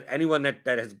 Anyone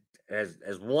that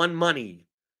has won money,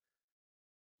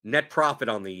 net profit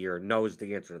on the year, knows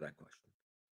the answer to that question.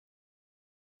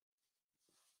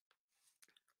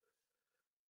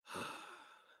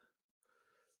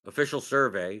 Official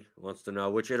survey wants to know,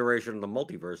 which iteration of the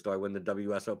multiverse do I win the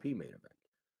WSOP main event?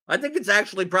 I think it's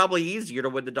actually probably easier to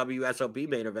win the WSOP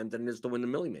main event than it is to win the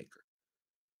Millie Maker.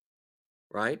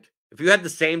 Right? If you had the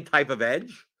same type of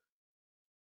edge,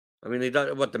 I mean,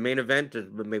 the main event is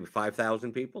maybe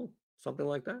 5,000 people, something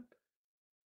like that.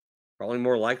 Probably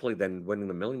more likely than winning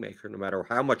the Millie Maker, no matter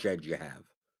how much edge you have.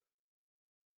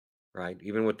 Right?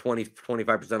 Even with 25%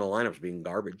 of lineups being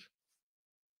garbage.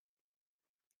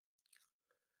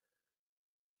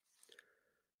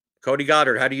 Cody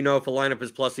Goddard, how do you know if a lineup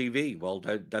is plus EV? Well,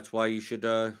 that's why you should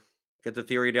get the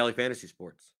Theory of Daily Fantasy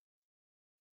Sports.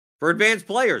 For advanced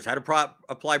players, how to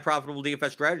apply profitable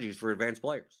DFS strategies for advanced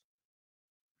players.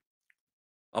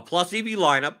 A plus EV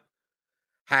lineup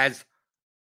has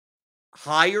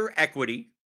higher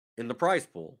equity in the prize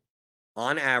pool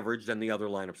on average than the other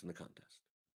lineups in the contest.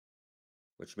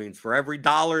 Which means for every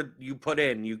dollar you put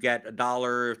in, you get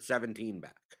 $1.17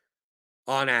 back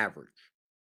on average,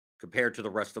 compared to the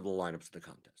rest of the lineups in the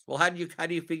contest. Well, how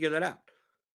do you figure that out?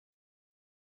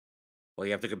 Well,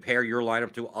 you have to compare your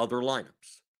lineup to other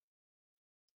lineups.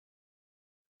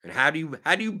 And how do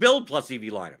you build plus EV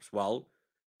lineups? Well,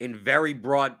 in very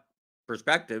broad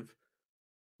perspective,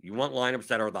 you want lineups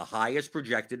that are the highest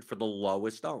projected for the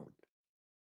lowest owned.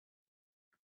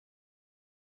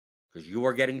 Because you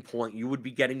would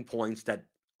be getting points that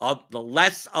the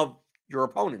less of your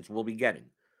opponents will be getting.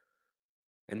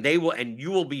 And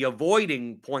you will be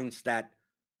avoiding points that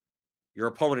your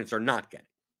opponents are not getting.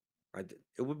 Right?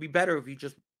 It would be better if you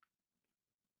just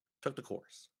took the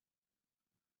course.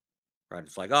 Right?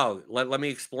 It's like, let me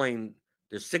explain.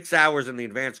 There's 6 hours in the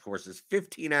advanced courses,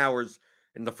 15 hours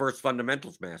in the first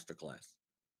fundamentals masterclass.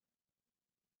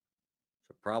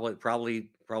 So probably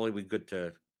be good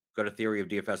to go to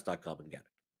theoryofdfs.com and get it.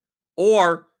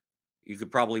 Or you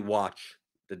could probably watch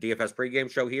the DFS pregame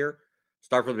show here.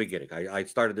 Start from the beginning. I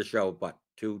started the show,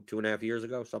 2.5 years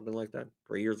ago, something like that.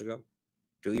 3 years ago,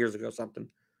 2 years ago, something.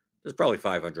 There's probably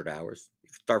 500 hours. You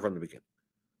can start from the beginning.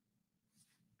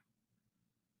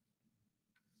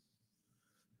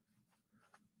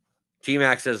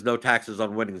 T-Max says no taxes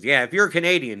on winnings. Yeah, if you're a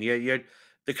Canadian,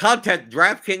 the content,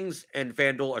 DraftKings and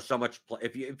FanDuel are so much.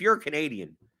 If you're a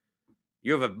Canadian,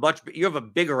 you have a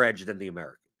bigger edge than the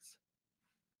Americans.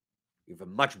 You have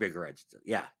a much bigger edge.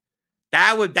 Yeah,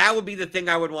 that would be the thing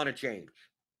I would want to change.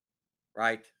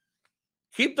 Right?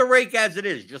 Keep the rake as it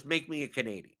is. Just make me a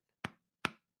Canadian.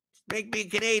 Just make me a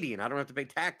Canadian. I don't have to pay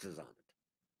taxes on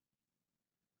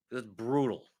it. It's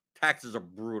brutal. Taxes are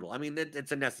brutal. I mean,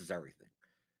 it's a necessary thing.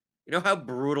 You know how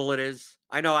brutal it is?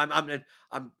 I know I'm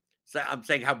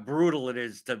saying how brutal it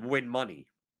is to win money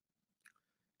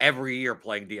every year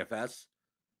playing DFS,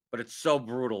 but it's so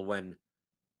brutal when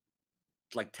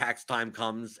like tax time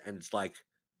comes and it's like,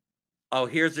 oh,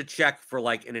 here's a check for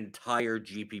like an entire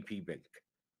GPP bank.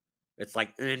 It's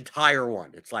like an entire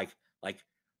one. It's like,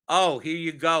 oh, here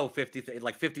you go,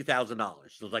 $50,000.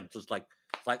 So it's like,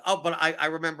 oh, but I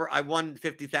remember I won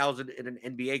 50,000 in an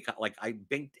NBA I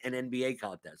binked an NBA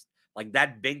contest. Like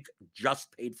that bink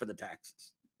just paid for the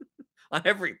taxes on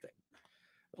everything.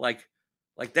 Like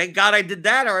thank God I did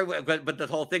that. But the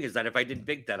whole thing is that if I didn't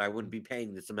bink that, I wouldn't be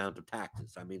paying this amount of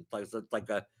taxes. I mean, it's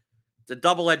a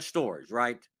double-edged sword,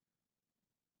 right?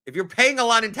 If you're paying a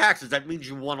lot in taxes, that means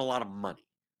you won a lot of money.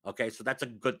 Okay, so that's a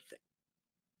good thing.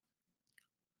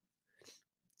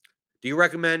 Do you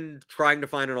recommend trying to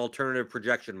find an alternative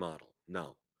projection model?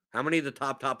 No. How many of the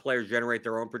top players generate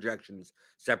their own projections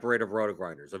separate of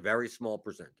RotoGrinders? A very small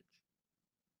percentage.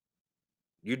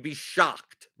 You'd be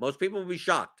shocked. Most people would be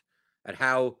shocked at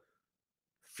how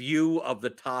few of the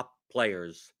top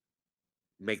players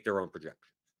make their own projections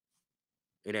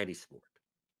in any sport.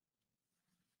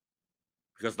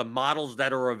 Because the models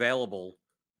that are available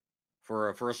for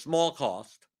a small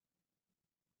cost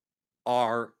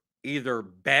are either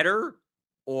better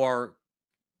or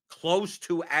close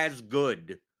to as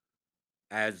good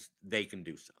as they can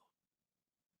do so.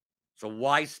 So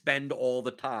why spend all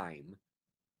the time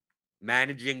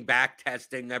managing, back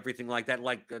testing, everything like that,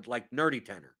 like Nerdy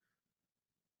Tenor?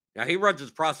 Now he runs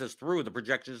his process through the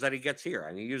projections that he gets here,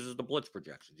 and he uses the blitz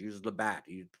projections, he uses the bat,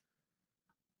 he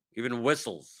even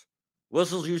Whistles.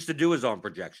 Whistles used to do his own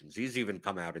projections. He's even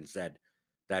come out and said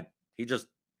that he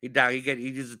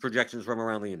uses projections from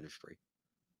around the industry.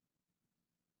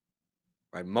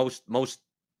 Right? Most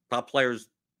top players,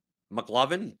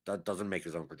 McLovin doesn't make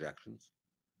his own projections.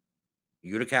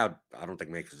 Unicow, I don't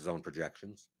think makes his own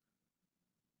projections.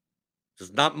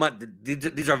 There's not much.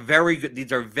 These are very good.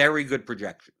 These are very good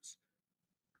projections.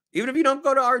 Even if you don't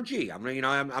go to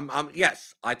RG,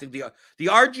 yes, I think the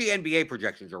RG NBA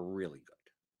projections are really good.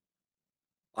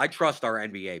 I trust our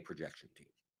NBA projection team.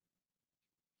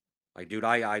 Like, dude,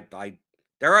 I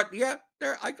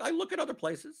look at other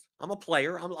places. I'm a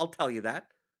player. I'll tell you that.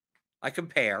 I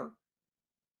compare.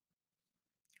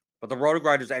 But the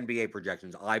RotoGrinders NBA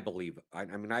projections, I believe.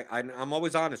 I'm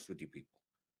always honest with you people.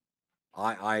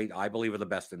 I believe are the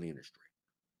best in the industry.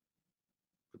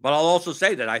 But I'll also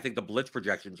say that I think the Blitz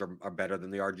projections are better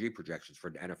than the RG projections for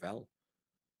the NFL.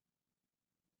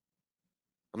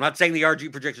 I'm not saying the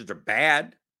RG projections are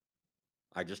bad.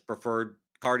 I just preferred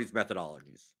Cardi's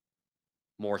methodologies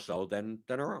more so than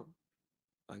our own.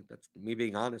 That's me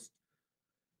being honest.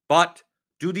 But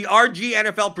do the RG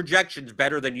NFL projections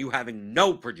better than you having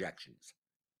no projections?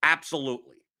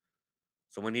 Absolutely.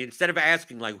 So when you, instead of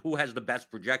asking like who has the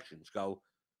best projections, go,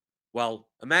 well,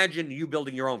 imagine you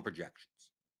building your own projections.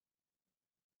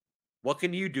 What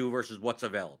can you do versus what's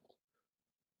available?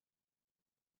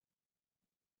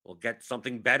 Well, get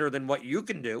something better than what you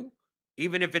can do,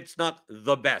 even if it's not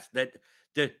the best. That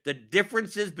the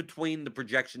differences between the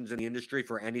projections in the industry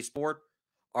for any sport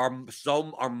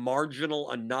are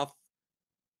marginal enough.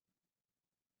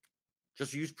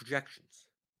 Just use projections.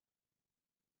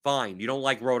 Fine, you don't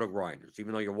like RotoGrinders,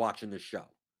 even though you're watching this show.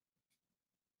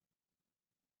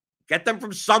 Get them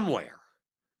from somewhere,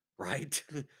 right?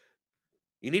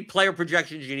 You need player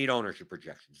projections, you need ownership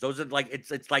projections. Those are like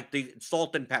it's like the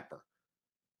salt and pepper.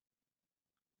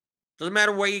 Doesn't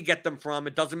matter where you get them from.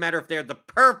 It doesn't matter if they're the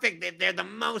perfect, if they're the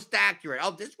most accurate.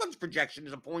 Oh, this one's projection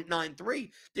is a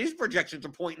 0.93. These projections are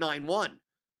 0.91.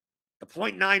 The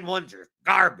 0.91s are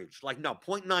garbage. Like, no,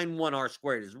 0.91 R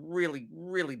squared is really,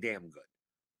 really damn good.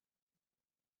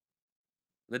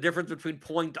 The difference between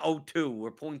 0.02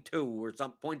 or 0.2 or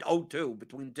some 0.02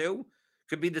 between two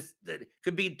could be this.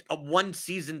 Could be a one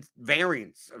season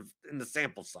variance in the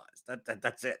sample size.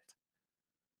 That's it.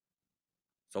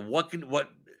 So what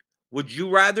would you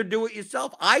rather do it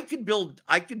yourself? I could build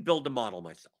a model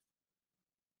myself.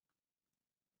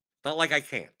 Not like I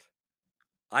can't.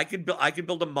 I could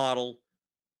build a model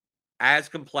as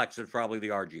complex as probably the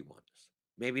RG one is.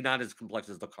 Maybe not as complex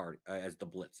as as the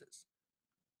Blitz is.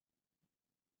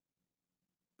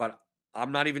 But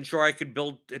I'm not even sure I could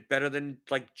build it better than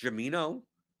like Jamino.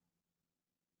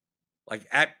 Like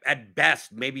at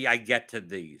best, maybe I get to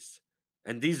these.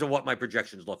 And these are what my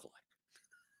projections look like.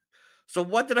 So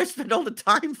what did I spend all the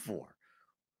time for?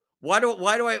 Why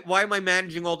am I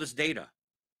managing all this data?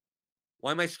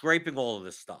 Why am I scraping all of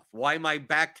this stuff? Why am I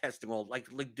back testing all like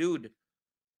dude?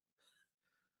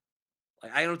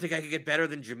 Like, I don't think I could get better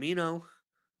than Jamino.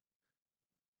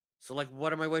 So like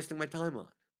what am I wasting my time on?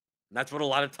 And that's what a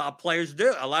lot of top players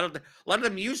do. A lot of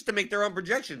them used to make their own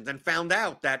projections and found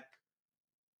out that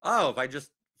if I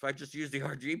just use the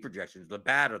RG projections, the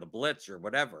bat or the blitz or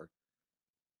whatever,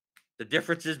 the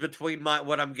differences between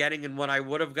what I'm getting and what I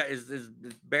would have got is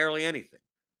barely anything.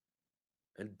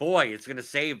 And boy, it's gonna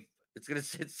save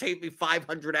me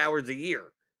 500 hours a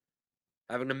year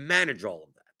having to manage all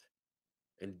of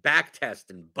that and back test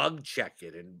and bug check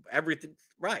it and everything.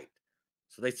 Right.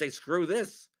 So they say, screw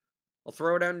this. I'll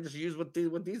throw it out and just use what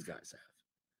these guys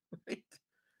have. Right?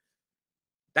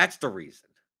 That's the reason.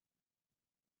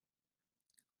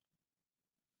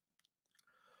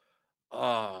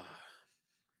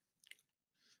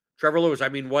 Trevor Lewis, I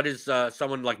mean, what is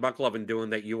someone like McLovin doing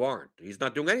that you aren't? He's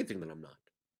not doing anything that I'm not.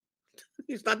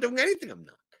 He's not doing anything I'm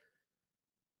not.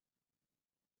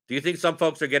 Do you think some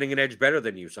folks are getting an edge better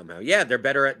than you somehow? Yeah, they're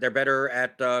better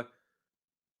at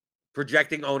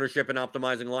projecting ownership and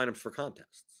optimizing lineups for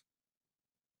contests.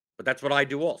 But that's what I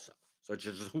do also. So it's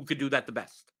just who could do that the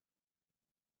best.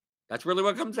 That's really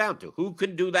what it comes down to. Who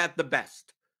can do that the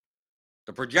best?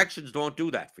 The projections don't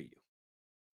do that for you.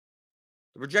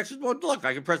 The projections won't look.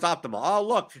 I can press optimal. Oh,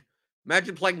 look.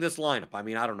 Imagine playing this lineup. I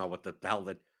mean, I don't know what the hell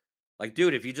that. Like,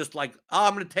 dude, if you just like, oh,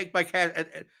 I'm going to take my cash.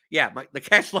 The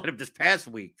cash lineup this past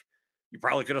week, you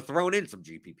probably could have thrown in some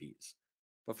GPPs.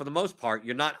 But for the most part,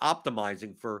 you're not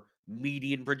optimizing for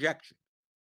median projection.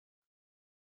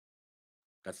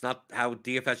 That's not how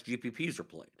DFS GPPs are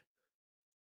played.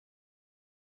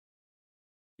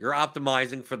 You're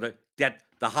optimizing for the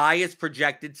highest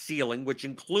projected ceiling, which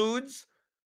includes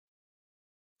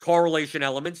correlation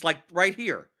elements like right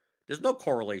here. There's no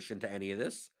correlation to any of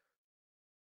this.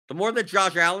 The more that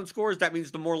Josh Allen scores, that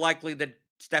means the more likely that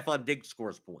Stefon Diggs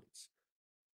scores points.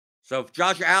 So if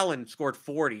Josh Allen scored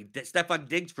 40, Stefon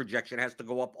Diggs' projection has to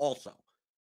go up also.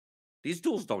 These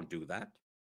tools don't do that.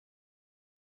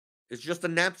 It's just a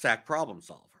knapsack problem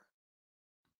solver.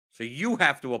 So you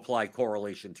have to apply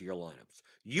correlation to your lineups.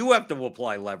 You have to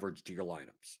apply leverage to your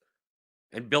lineups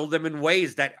and build them in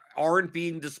ways that aren't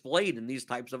being displayed in these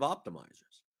types of optimizers.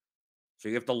 So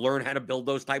you have to learn how to build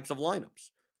those types of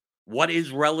lineups. What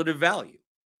is relative value?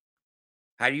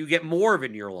 How do you get more of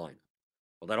it in your lineup?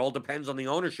 Well, that all depends on the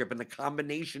ownership and the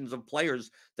combinations of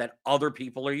players that other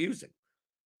people are using.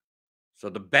 So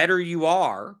the better you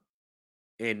are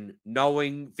in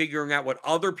figuring out what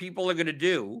other people are going to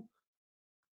do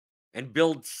and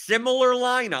build similar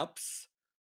lineups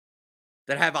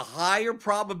that have a higher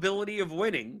probability of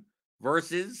winning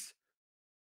versus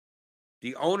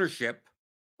the ownership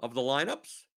of the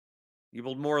lineups, you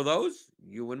build more of those,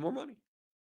 you win more money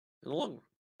in the long run.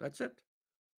 That's it.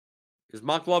 Is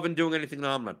McLovin doing anything that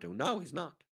I'm not doing? No, he's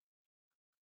not.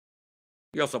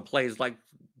 He also plays like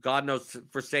God knows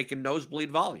forsaken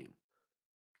nosebleed volume.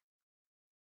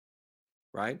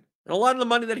 Right? And a lot of the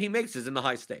money that he makes is in the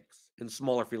high stakes, in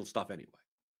smaller field stuff anyway.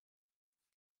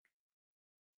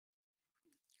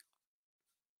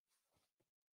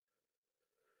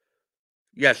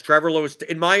 Yes, Trevor Lewis,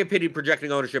 in my opinion,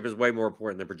 projecting ownership is way more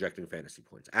important than projecting fantasy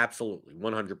points. Absolutely,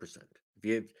 100%.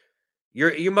 If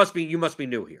you must be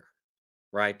new here,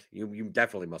 right? You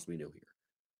definitely must be new here.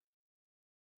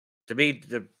 To me,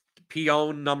 the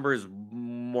P-own number is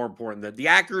more important. The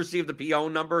accuracy of the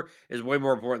P-own number is way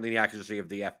more important than the accuracy of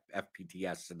the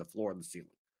FPTS and the floor and the ceiling.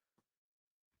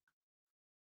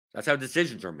 That's how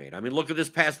decisions are made. I mean, look at this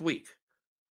past week.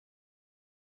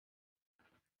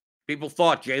 People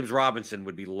thought James Robinson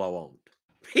would be low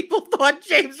owned. People thought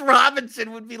James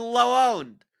Robinson would be low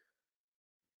owned.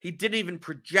 He didn't even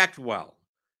project well.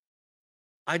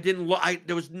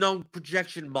 There was no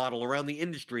projection model around the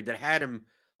industry that had him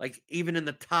like even in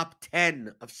the top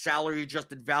 10 of salary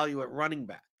adjusted value at running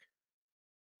back.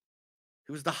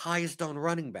 He was the highest owned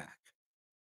running back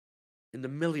in the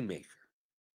Millie Maker.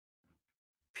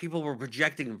 People were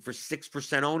projecting him for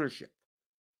 6% ownership.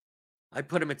 I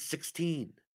put him at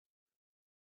 16.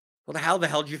 Well, how the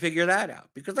hell did you figure that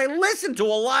out? Because I listened to a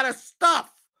lot of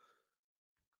stuff.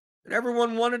 And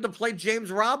everyone wanted to play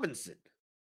James Robinson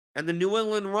and the New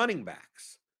England running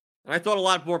backs. And I thought a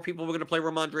lot more people were going to play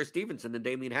Ramondre Stevenson than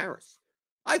Damian Harris.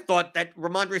 I thought that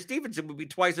Ramondre Stevenson would be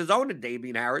twice as owned as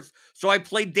Damian Harris. So I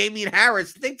played Damian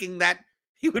Harris thinking that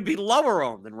he would be lower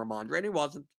owned than Ramondre, and he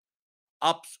wasn't.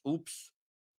 Oops.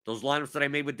 Those lineups that I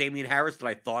made with Damian Harris that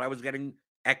I thought I was getting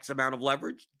X amount of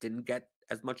leverage didn't get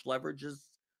as much leverage as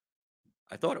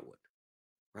I thought it would,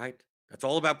 right? That's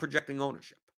all about projecting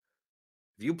ownership.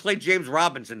 If you play James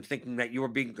Robinson thinking that you were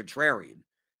being contrarian,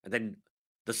 and then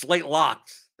the slate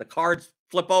locks, the cards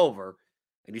flip over,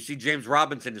 and you see James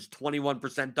Robinson is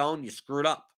 21% owned, you screwed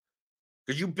up.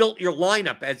 Because you built your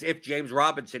lineup as if James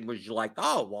Robinson was like,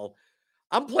 oh, well,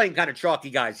 I'm playing kind of chalky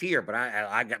guys here, but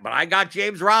I got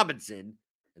James Robinson.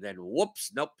 And then,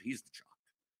 whoops, nope, he's the chalk.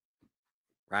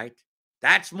 Right?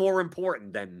 That's more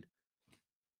important than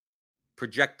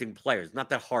projecting players. Not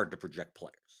that hard to project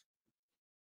players.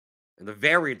 And the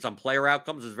variance on player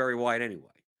outcomes is very wide anyway.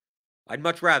 I'd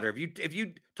much rather, if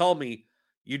you told me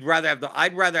I'd rather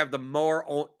have the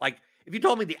more, like, if you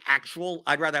told me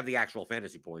I'd rather have the actual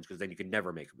fantasy points because then you can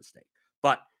never make a mistake.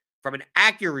 But from an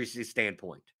accuracy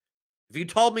standpoint, if you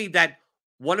told me that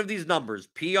one of these numbers,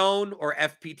 P-own or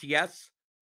FPTS,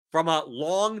 from a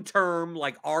long-term,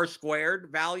 like R-squared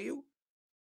value,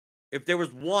 if there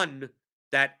was one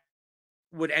that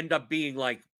would end up being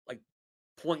like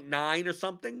 0.9 or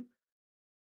something,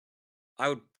 I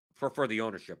would prefer the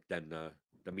ownership than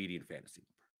the median fantasy.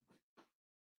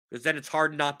 Because then it's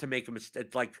hard not to make a mistake.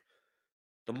 It's like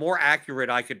the more accurate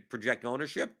I could project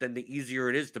ownership, then the easier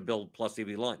it is to build plus EV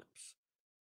lineups.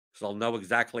 So I'll know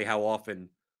exactly how often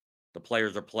the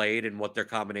players are played and what their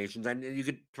combinations. And you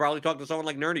could probably talk to someone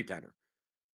like Nerdy Tenor.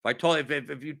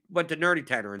 If you went to Nerdy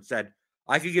Tenor and said,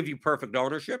 I could give you perfect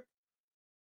ownership,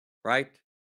 right?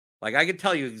 Like I could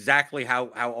tell you exactly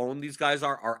how owned these guys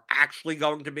are actually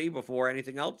going to be before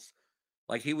anything else.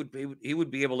 Like he would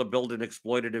be able to build an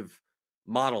exploitative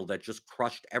model that just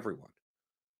crushed everyone.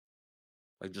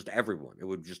 Like just everyone. It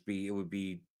would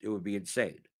be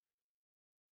insane.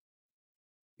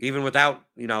 Even without,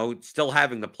 still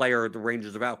having the player at the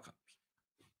ranges of outcomes.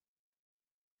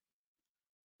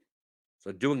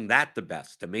 So doing that the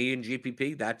best to me in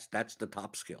GPP, that's the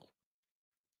top skill.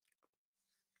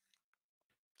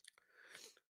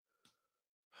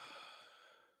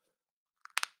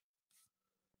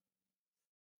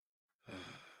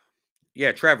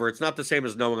 Yeah, Trevor, it's not the same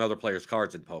as knowing other players'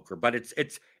 cards in poker, but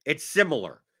it's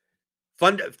similar.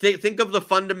 Think of the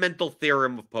fundamental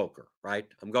theorem of poker, right?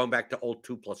 I'm going back to old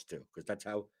 2+2 because that's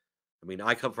how. I mean,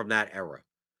 I come from that era,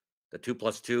 the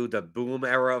 2+2, the boom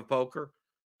era of poker,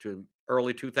 to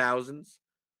early 2000s.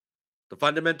 The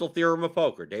fundamental theorem of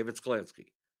poker, David Sklansky,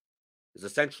 is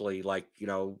essentially like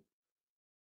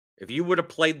if you would have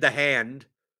played the hand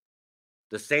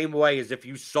the same way as if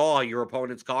you saw your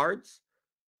opponent's cards,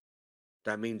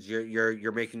 that means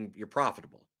you're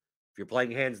profitable. If you're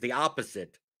playing hands the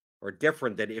opposite or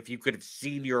different than if you could have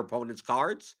seen your opponent's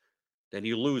cards, then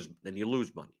you lose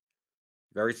money.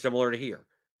 Very similar to here.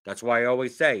 That's why I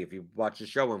always say, if you watch the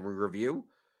show and we review,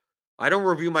 I don't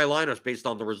review my lineups based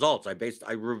on the results. I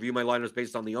review my lineups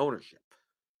based on the ownership.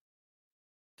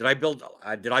 Did I build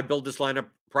this lineup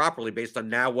properly based on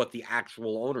now what the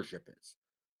actual ownership is?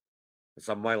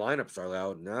 Some of my lineups are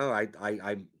low. No,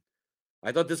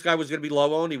 I thought this guy was going to be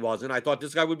low owned. He wasn't. I thought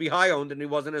this guy would be high owned, and he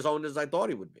wasn't as owned as I thought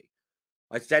he would be.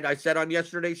 I said on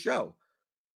yesterday's show,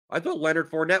 I thought Leonard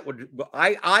Fournette would.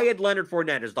 I had Leonard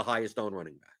Fournette as the highest owned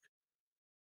running back.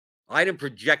 I didn't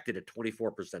project it at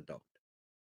 24% owned.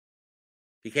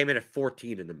 He came in at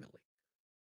 14 in the millie.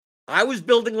 I was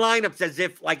building lineups as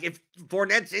if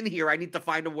Fournette's in here, I need to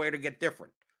find a way to get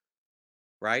different.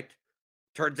 Right?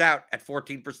 Turns out at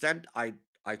 14%, I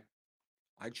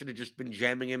should have just been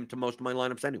jamming him to most of my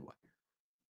lineups anyway.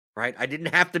 Right? I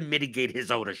didn't have to mitigate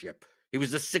his ownership. He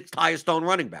was the 6th highest owned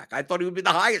running back. I thought he would be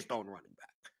the highest owned running back.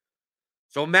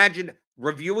 So imagine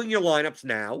reviewing your lineups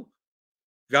now,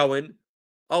 going,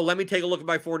 oh, let me take a look at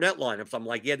my Fournette lineups. I'm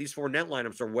like, yeah, these Fournette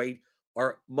lineups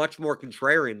are much more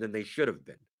contrarian than they should have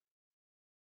been.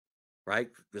 Right?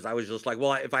 Because I was just like,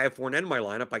 well, if I have Fournette in my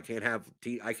lineup, I can't have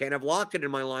Lockett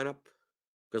in my lineup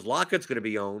because Lockett's going to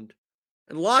be owned.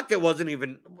 And Lockett wasn't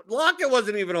even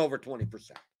over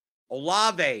 20%.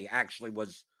 Olave actually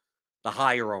was the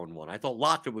higher owned one. I thought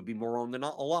Lockett would be more owned than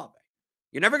Olave.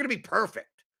 You're never going to be perfect.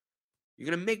 You're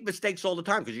going to make mistakes all the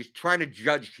time because you're trying to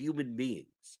judge human beings.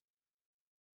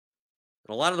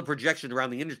 And a lot of the projections around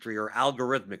the industry are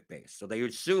algorithmic based. So they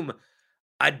assume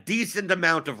a decent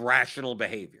amount of rational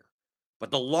behavior. But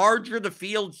the larger the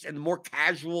fields and the more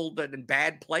casual and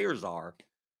bad players are,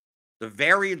 the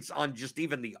variance on just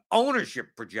even the ownership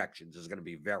projections is going to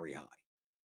be very high.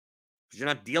 Because you're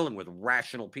not dealing with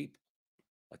rational people.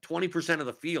 Like 20% of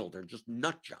the field are just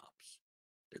nut jobs.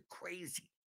 They're crazy.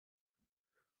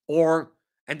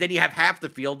 And then you have half the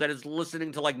field that is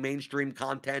listening to like mainstream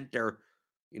content. They're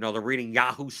reading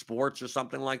Yahoo Sports or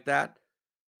something like that.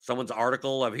 Someone's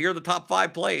article of here are the top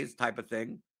 5 plays type of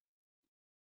thing.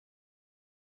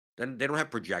 Then they don't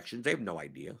have projections. They have no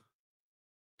idea.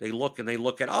 They look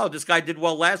at, oh, this guy did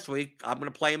well last week. I'm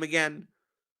going to play him again.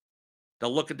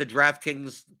 They'll look at the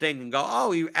DraftKings thing and go,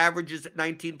 oh, he averages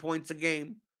 19 points a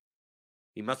game.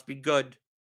 He must be good.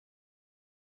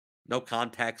 No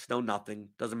context, no nothing.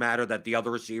 Doesn't matter that the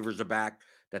other receivers are back,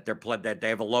 that they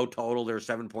have a low total, they're a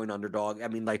 7-point underdog. I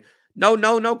mean,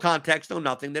 no context, no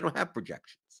nothing. They don't have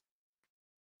projections.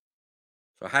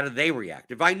 So how do they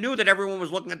react? If I knew that everyone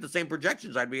was looking at the same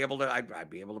projections, I'd be able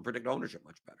to predict ownership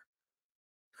much better.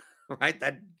 Right?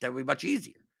 That would be much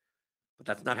easier. But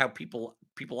that's not how people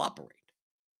operate.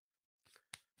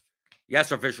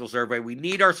 Yes, official survey. We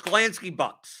need our Sklansky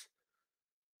bucks.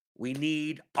 We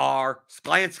need our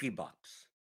Sklansky bucks.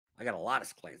 I got a lot of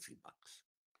Sklansky bucks.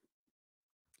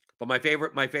 But my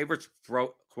favorite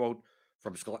quote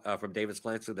from David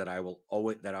Sklansky that I will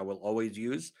always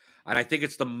use, and I think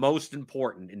it's the most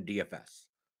important in DFS.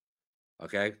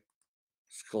 Okay,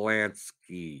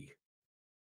 Sklansky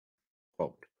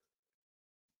quote.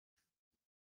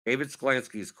 David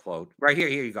Sklansky's quote right here.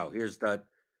 Here you go. Here's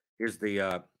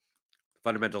the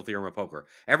fundamental theorem of poker.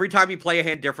 Every time you play a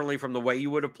hand differently from the way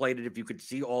you would have played it if you could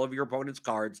see all of your opponent's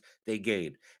cards, they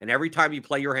gain. And every time you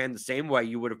play your hand the same way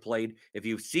you would have played if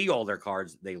you see all their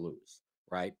cards, they lose.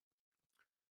 Right?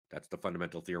 That's the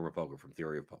fundamental theorem of poker from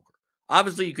Theory of Poker.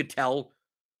 Obviously, you could tell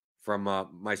from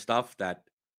my stuff that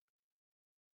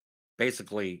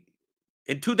basically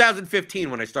in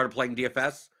 2015, when I started playing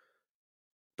DFS,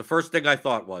 the first thing I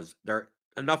thought was,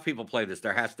 enough people play this,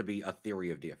 there has to be a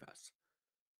theory of DFS.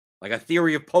 Like a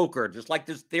theory of poker, just like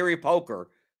this theory of poker.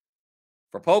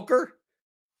 For poker,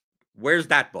 where's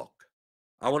that book?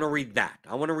 I want to read that.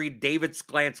 I want to read David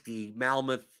Sklansky,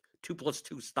 Malmuth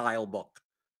 2+2 style book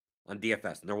on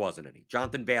DFS, and there wasn't any.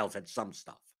 Jonathan Bales had some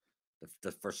stuff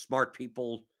for smart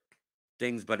people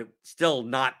things, but it's still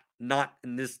not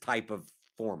in this type of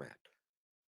format.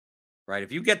 Right?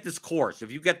 If you get this course,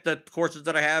 if you get the courses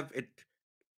that I have,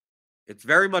 it's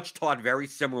very much taught very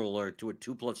similar to a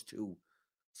 2+2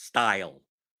 style,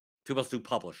 2+2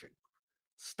 publishing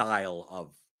style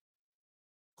of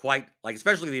quite, like,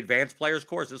 especially the advanced players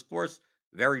course. This course,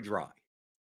 very dry.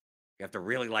 You have to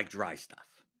really like dry stuff.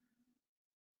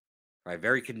 Right?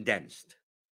 Very condensed.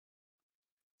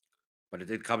 But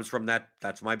it comes from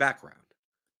that's my background.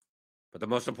 But the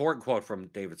most important quote from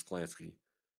David Sklansky,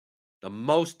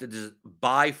 it is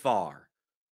by far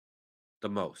the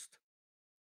most.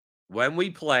 When we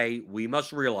play, we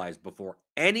must realize before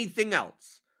anything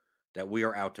else that we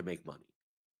are out to make money.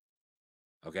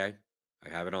 Okay? I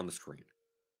have it on the screen.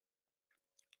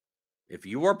 If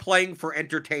you are playing for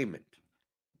entertainment,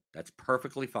 that's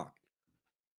perfectly fine.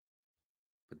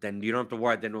 But then you don't have to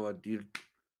worry. Then you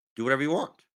do whatever you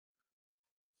want.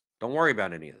 Don't worry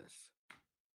about any of this.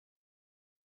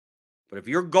 But if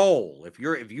your goal, if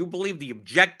you believe the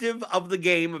objective of the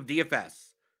game of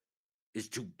DFS is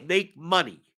to make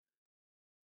money,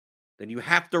 then you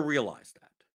have to realize that.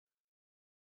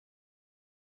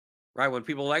 Right? When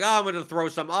people are like, oh, I'm going to throw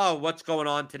what's going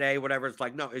on today, whatever. It's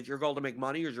like, no, is your goal to make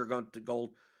money, or is your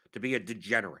goal to be a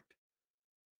degenerate?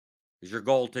 Is your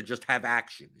goal to just have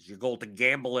action? Is your goal to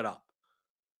gamble it up?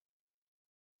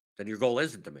 Then your goal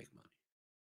isn't to make money.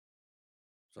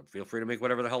 So feel free to make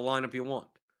whatever the hell lineup you want.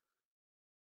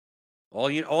 All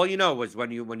you know is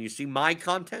when you see my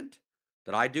content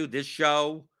that I do, this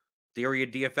show, Theory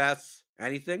of DFS,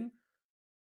 anything,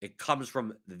 it comes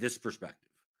from this perspective.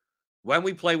 When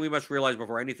we play, we must realize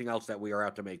before anything else that we are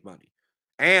out to make money.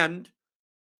 And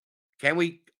can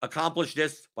we accomplish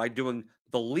this by doing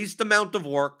the least amount of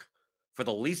work for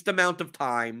the least amount of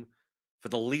time for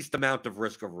the least amount of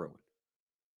risk of ruin?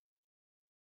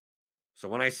 So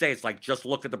when I say it's like, just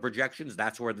look at the projections,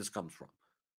 that's where this comes from.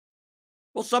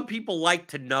 Well, some people like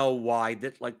to know why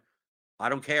that, like, I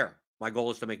don't care. My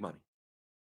goal is to make money.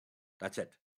 That's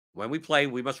it. When we play,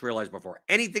 we must realize before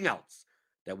anything else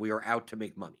that we are out to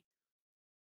make money.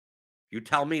 You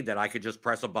tell me that I could just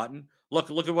press a button. Look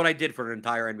at what I did for an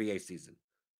entire NBA season.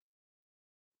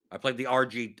 I played the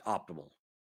RG Optimal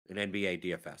in NBA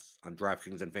DFS on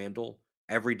DraftKings and FanDuel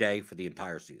every day for the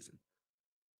entire season.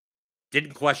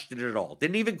 Didn't question it at all.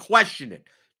 Didn't even question it.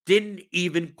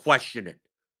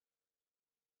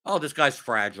 Oh, this guy's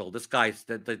fragile. This guy's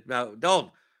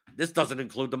no. This doesn't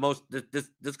include the most.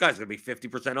 This guy's going to be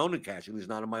 50% owned in cash, and he's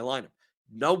not in my lineup.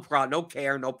 No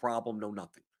care, no problem, no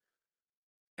nothing.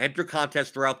 Enter contests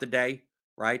throughout the day,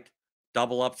 right?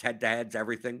 Double ups, head to heads,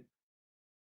 everything.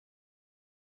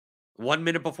 1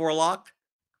 minute before lock,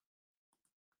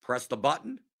 press the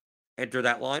button, enter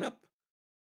that lineup.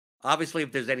 Obviously,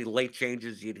 if there's any late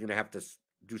changes, you're going to have to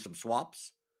do some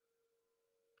swaps.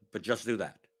 But just do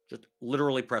that. Just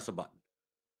literally press a button.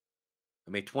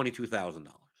 I made $22,000.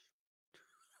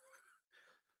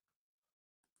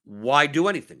 Why do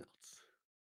anything else?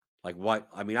 Like, what?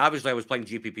 I mean, obviously, I was playing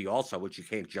GPP also, which you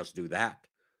can't just do that.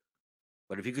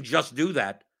 But if you could just do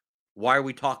that, why are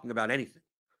we talking about anything?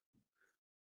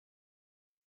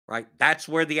 Right? That's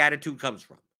where the attitude comes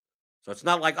from. So it's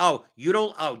not like,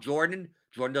 Jordan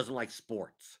doesn't like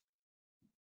sports.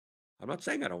 I'm not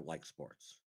saying I don't like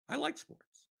sports. I like sports.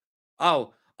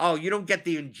 Oh, you don't get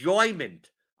the enjoyment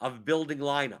of building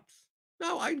lineups.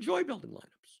 No, I enjoy building lineups.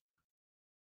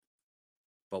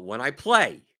 But when I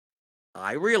play,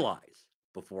 I realize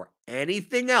before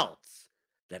anything else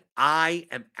that I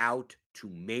am out to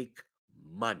make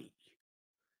money.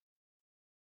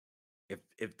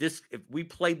 If we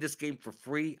played this game for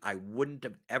free, I wouldn't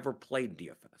have ever played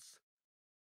DFS.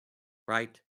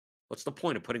 Right? What's the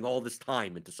point of putting all this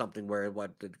time into something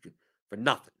for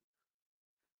nothing?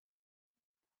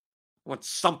 I want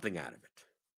something out of it,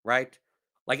 right?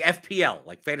 Like FPL,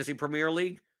 like Fantasy Premier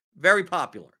League, very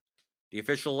popular. The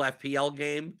official FPL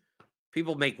game,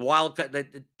 people make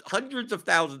hundreds of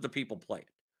thousands of people play it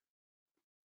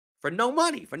for no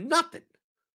money, for nothing.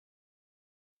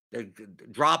 They're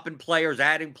dropping players,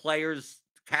 adding players,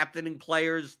 captaining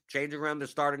players, changing around their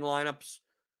starting lineups,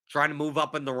 trying to move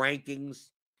up in the rankings.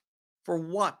 For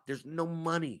what? There's no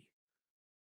money.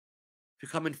 If you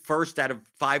come in first out of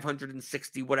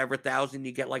 560 whatever thousand,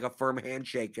 you get like a firm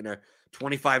handshake and a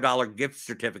 $25 gift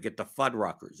certificate to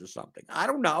Fuddruckers or something. I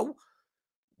don't know.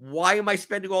 Why am I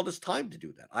spending all this time to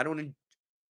do that? I don't.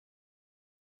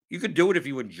 You could do it if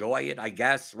you enjoy it, I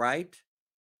guess, right?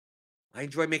 I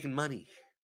enjoy making money.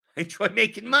 I enjoy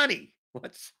making money.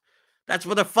 That's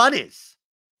where the fun is.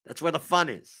 That's where the fun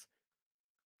is.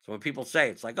 So when people say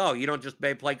it's like, oh, you don't just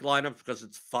play lineups because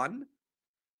it's fun.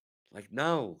 Like,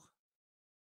 no,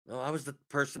 I was the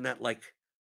person that like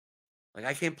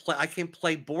I can't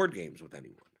play board games with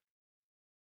anyone.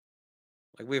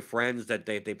 Like we have friends that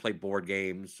they play board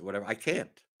games, whatever. I can't.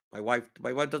 My wife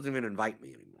doesn't even invite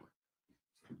me anymore.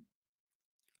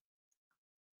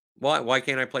 Why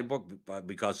can't I play board?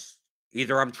 Because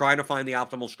either I'm trying to find the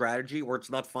optimal strategy or it's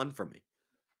not fun for me.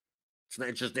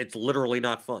 It's literally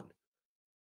not fun.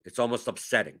 It's almost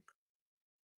upsetting.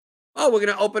 Oh, we're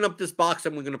going to open up this box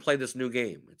and we're going to play this new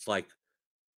game. It's like,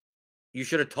 you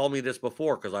should have told me this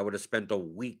before because I would have spent a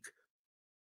week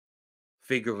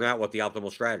figuring out what the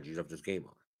optimal strategies of this game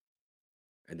are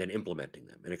and then implementing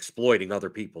them and exploiting other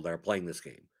people that are playing this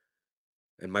game.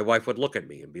 And my wife would look at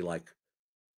me and be like,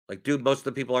 dude, most of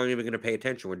the people aren't even going to pay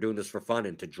attention. We're doing this for fun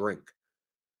and to drink.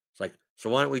 It's like, so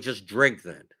why don't we just drink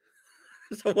then?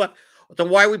 So what? Then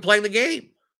why are we playing the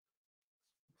game?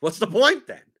 What's the point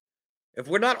then? If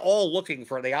we're not all looking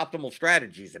for the optimal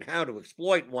strategies and how to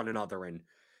exploit one another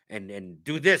and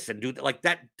do this and do that, like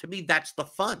that, to me, that's the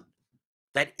fun.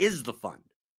 That is the fun.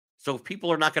 So if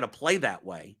people are not going to play that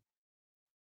way,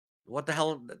 what the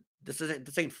hell?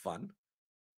 This ain't fun.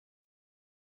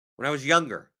 When I was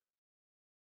younger,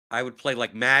 I would play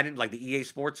like Madden, like the EA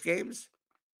Sports games.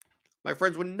 My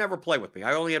friends would never play with me.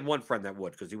 I only had one friend that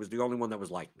would because he was the only one that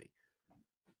was like me.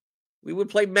 We would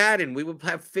play Madden. We would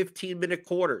have 15-minute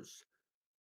quarters.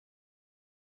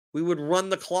 We would run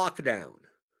the clock down.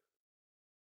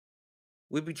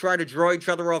 We'd be trying to draw each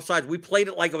other off sides. We played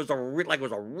it like it was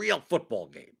a real football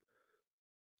game.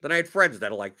 Then I had friends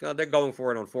that are like, oh, they're going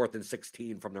for it on 4th and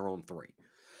 16 from their own 3.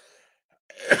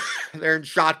 They're in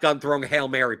shotgun throwing Hail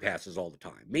Mary passes all the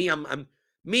time.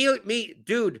 Me,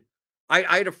 dude.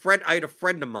 I had a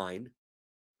friend of mine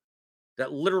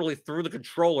that literally threw the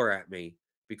controller at me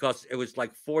because it was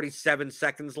like 47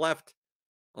 seconds left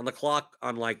on the clock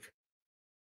on like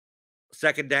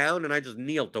second down, and I just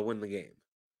kneeled to win the game.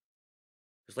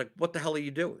 It's like, what the hell are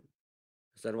you doing?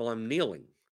 I said, well, I'm kneeling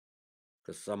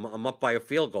because I'm up by a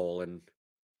field goal and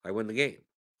I win the game.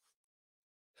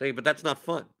 Say, but that's not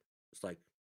fun. It's like,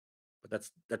 but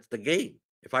that's the game.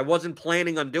 If I wasn't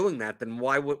planning on doing that, then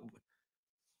why would,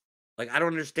 like, I don't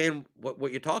understand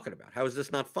what you're talking about. How is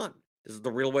this not fun? This is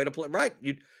the real way to play. Right.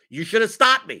 You should have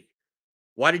stopped me.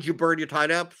 Why did you burn your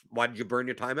timeouts? Why did you burn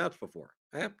your timeouts before?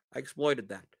 I exploited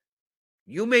that.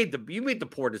 You made the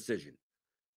poor decision.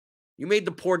 You made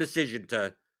the poor decision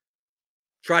to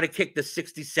try to kick the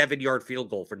 67-yard field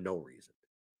goal for no reason.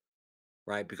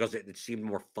 Right? Because it seemed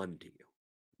more fun to you.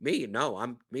 Me, no,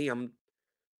 I'm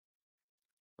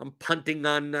punting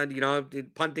on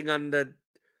punting on the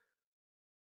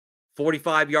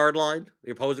 45-yard line,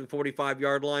 the opposing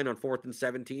 45-yard line on 4th and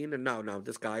 17. And no,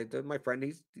 this guy, my friend,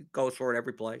 he goes for it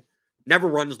every play. Never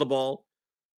runs the ball.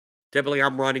 Typically,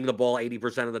 I'm running the ball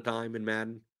 80% of the time in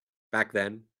Madden back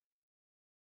then.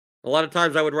 A lot of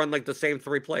times I would run like the same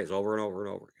 3 plays over and over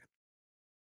and over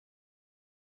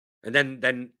again. And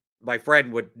then my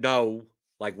friend would know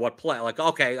like what play, like,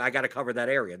 okay, I got to cover that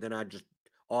area. Then I'd just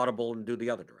audible and do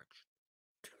the other direction.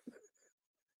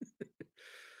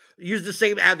 Use the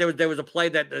same ad. There was a play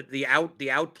that the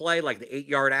out play, like the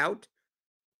 8-yard out,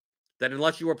 that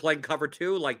unless you were playing cover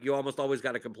 2, like you almost always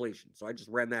got a completion. So I just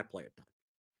ran that play at time.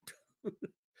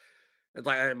 It's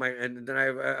like and then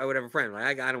I would have a friend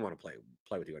like, I don't want to play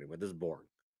with you anymore. This is boring.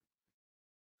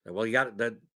 Well, you got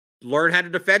to learn how to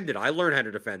defend it. I learned how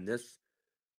to defend this.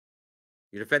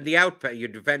 You defend the out. You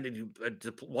defend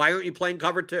it. Why aren't you playing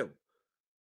cover 2?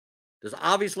 There's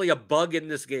obviously a bug in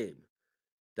this game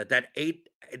that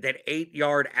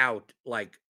 8-yard out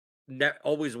like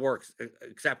always works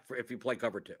except for if you play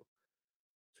cover 2.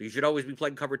 So you should always be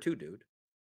playing cover 2, dude.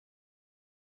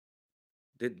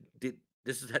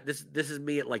 This is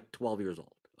me at like 12 years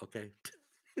old. Okay.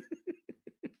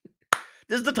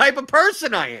 This is the type of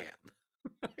person I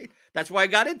am. That's why I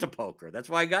got into poker. That's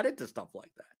why I got into stuff like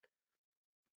that.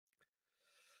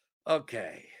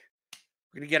 Okay.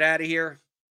 We're going to get out of here.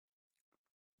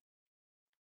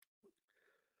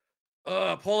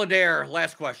 Paul Adair,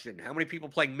 last question. How many people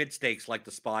playing mid-stakes like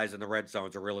the Spies and the Red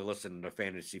Zones are really listening to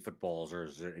fantasy footballs or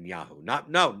in Yahoo? Not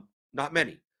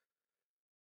many.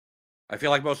 I feel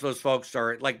like most of those folks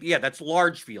are like, yeah, that's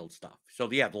large field stuff.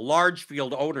 So yeah, the large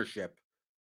field ownership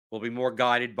will be more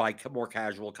guided by more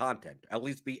casual content, at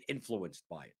least be influenced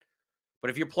by it. But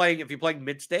if you're playing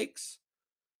mid stakes,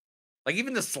 like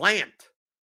even the slant,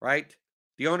 right?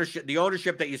 The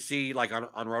ownership that you see like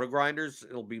on Roto Grinders,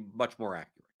 it'll be much more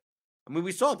accurate. I mean,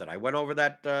 we saw that. I went over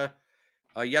that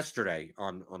yesterday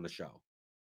on the show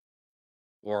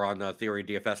or on the Theory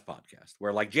DFS podcast,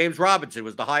 where like James Robinson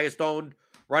was the highest owned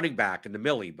running back in the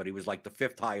Millie, but he was like the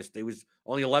 5th highest. He was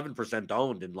only 11%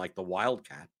 owned in like the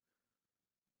Wildcat,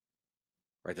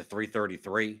 right? The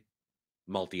 333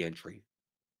 multi-entry,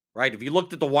 right? If you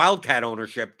looked at the Wildcat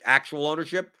ownership, actual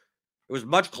ownership, it was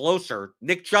much closer.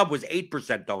 Nick Chubb was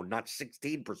 8% owned, not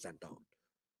 16% owned.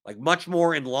 Like much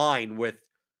more in line with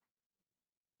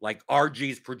like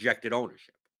RG's projected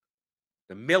ownership.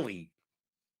 The Millie,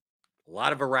 a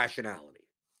lot of irrationality.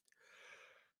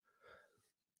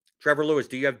 Trevor Lewis,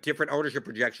 do you have different ownership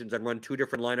projections and run 2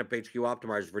 different lineup HQ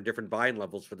optimizers for different buy-in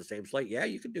levels for the same slate? Yeah,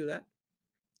 you can do that.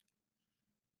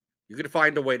 You can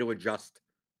find a way to adjust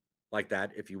like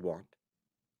that if you want.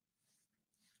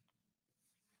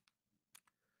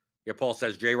 Yeah, Paul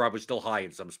says J-Rob was still high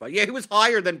in some spots. Yeah, he was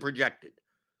higher than projected,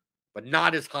 but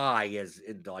not as high as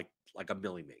in like a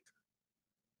Millie maker.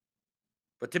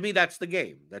 But to me, that's the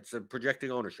game. That's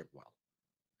projecting ownership well.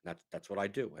 That's what I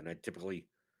do, and I typically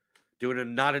do it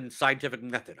not in scientific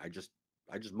method. I just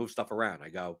move stuff around.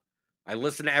 I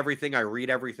listen to everything, I read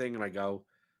everything, and I go,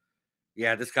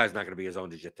 yeah, this guy's not going to be as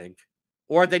owned as you think.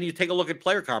 Or then you take a look at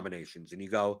player combinations and you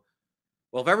go,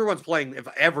 well, if everyone is playing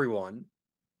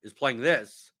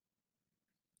this,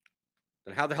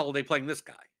 then how the hell are they playing this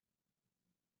guy?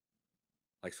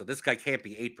 Like, so this guy can't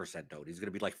be 8% owned. He's going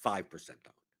to be like 5%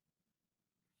 owned.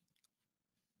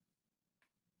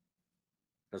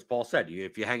 As Paul said,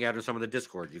 if you hang out in some of the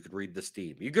Discord, you could read the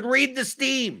Steam. You could read the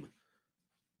Steam.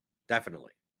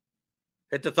 Definitely.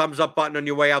 Hit the thumbs up button on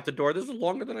your way out the door. This is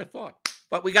longer than I thought.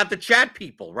 But we got the chat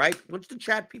people, right? Once the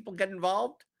chat people get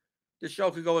involved, this show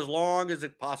could go as long as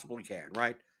it possibly can,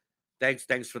 right? Thanks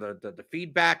for the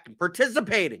feedback and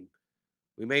participating.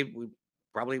 We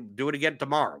probably do it again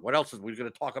tomorrow. What else is we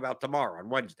going to talk about tomorrow on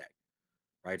Wednesday?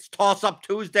 Right? It's Toss-Up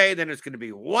Tuesday, then it's going to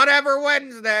be whatever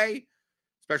Wednesday.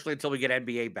 Especially until we get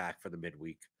NBA back for the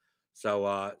midweek.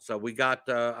 So we got,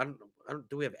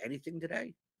 do we have anything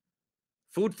today?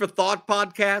 Food for Thought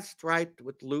podcast, right?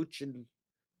 With Luch and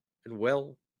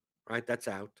Will, right? That's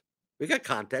out. We got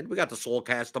content. We got the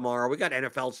Soulcast tomorrow. We got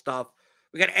NFL stuff.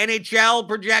 We got NHL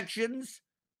projections.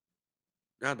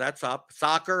 Now that's up.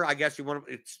 Soccer, I guess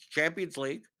it's Champions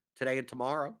League today and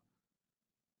tomorrow.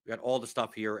 We got all the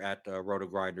stuff here at Roto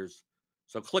Grinders.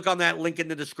 So click on that link in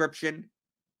the description.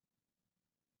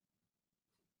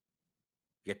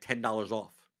 Get $10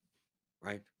 off,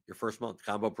 right? Your first month,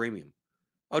 combo premium.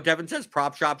 Oh, Devin says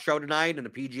prop shop show tonight and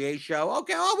the PGA show.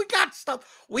 Okay, we got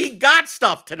stuff. We got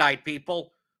stuff tonight,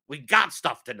 people. We got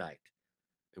stuff tonight.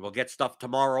 And we'll get stuff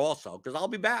tomorrow also because I'll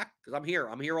be back because I'm here.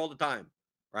 I'm here all the time,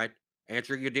 right?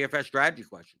 Answering your DFS strategy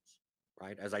questions,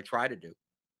 right? As I try to do,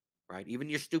 right? Even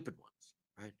your stupid ones,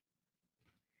 right?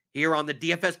 Here on the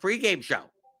DFS pregame show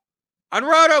on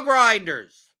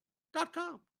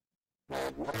RotoGrinders.com.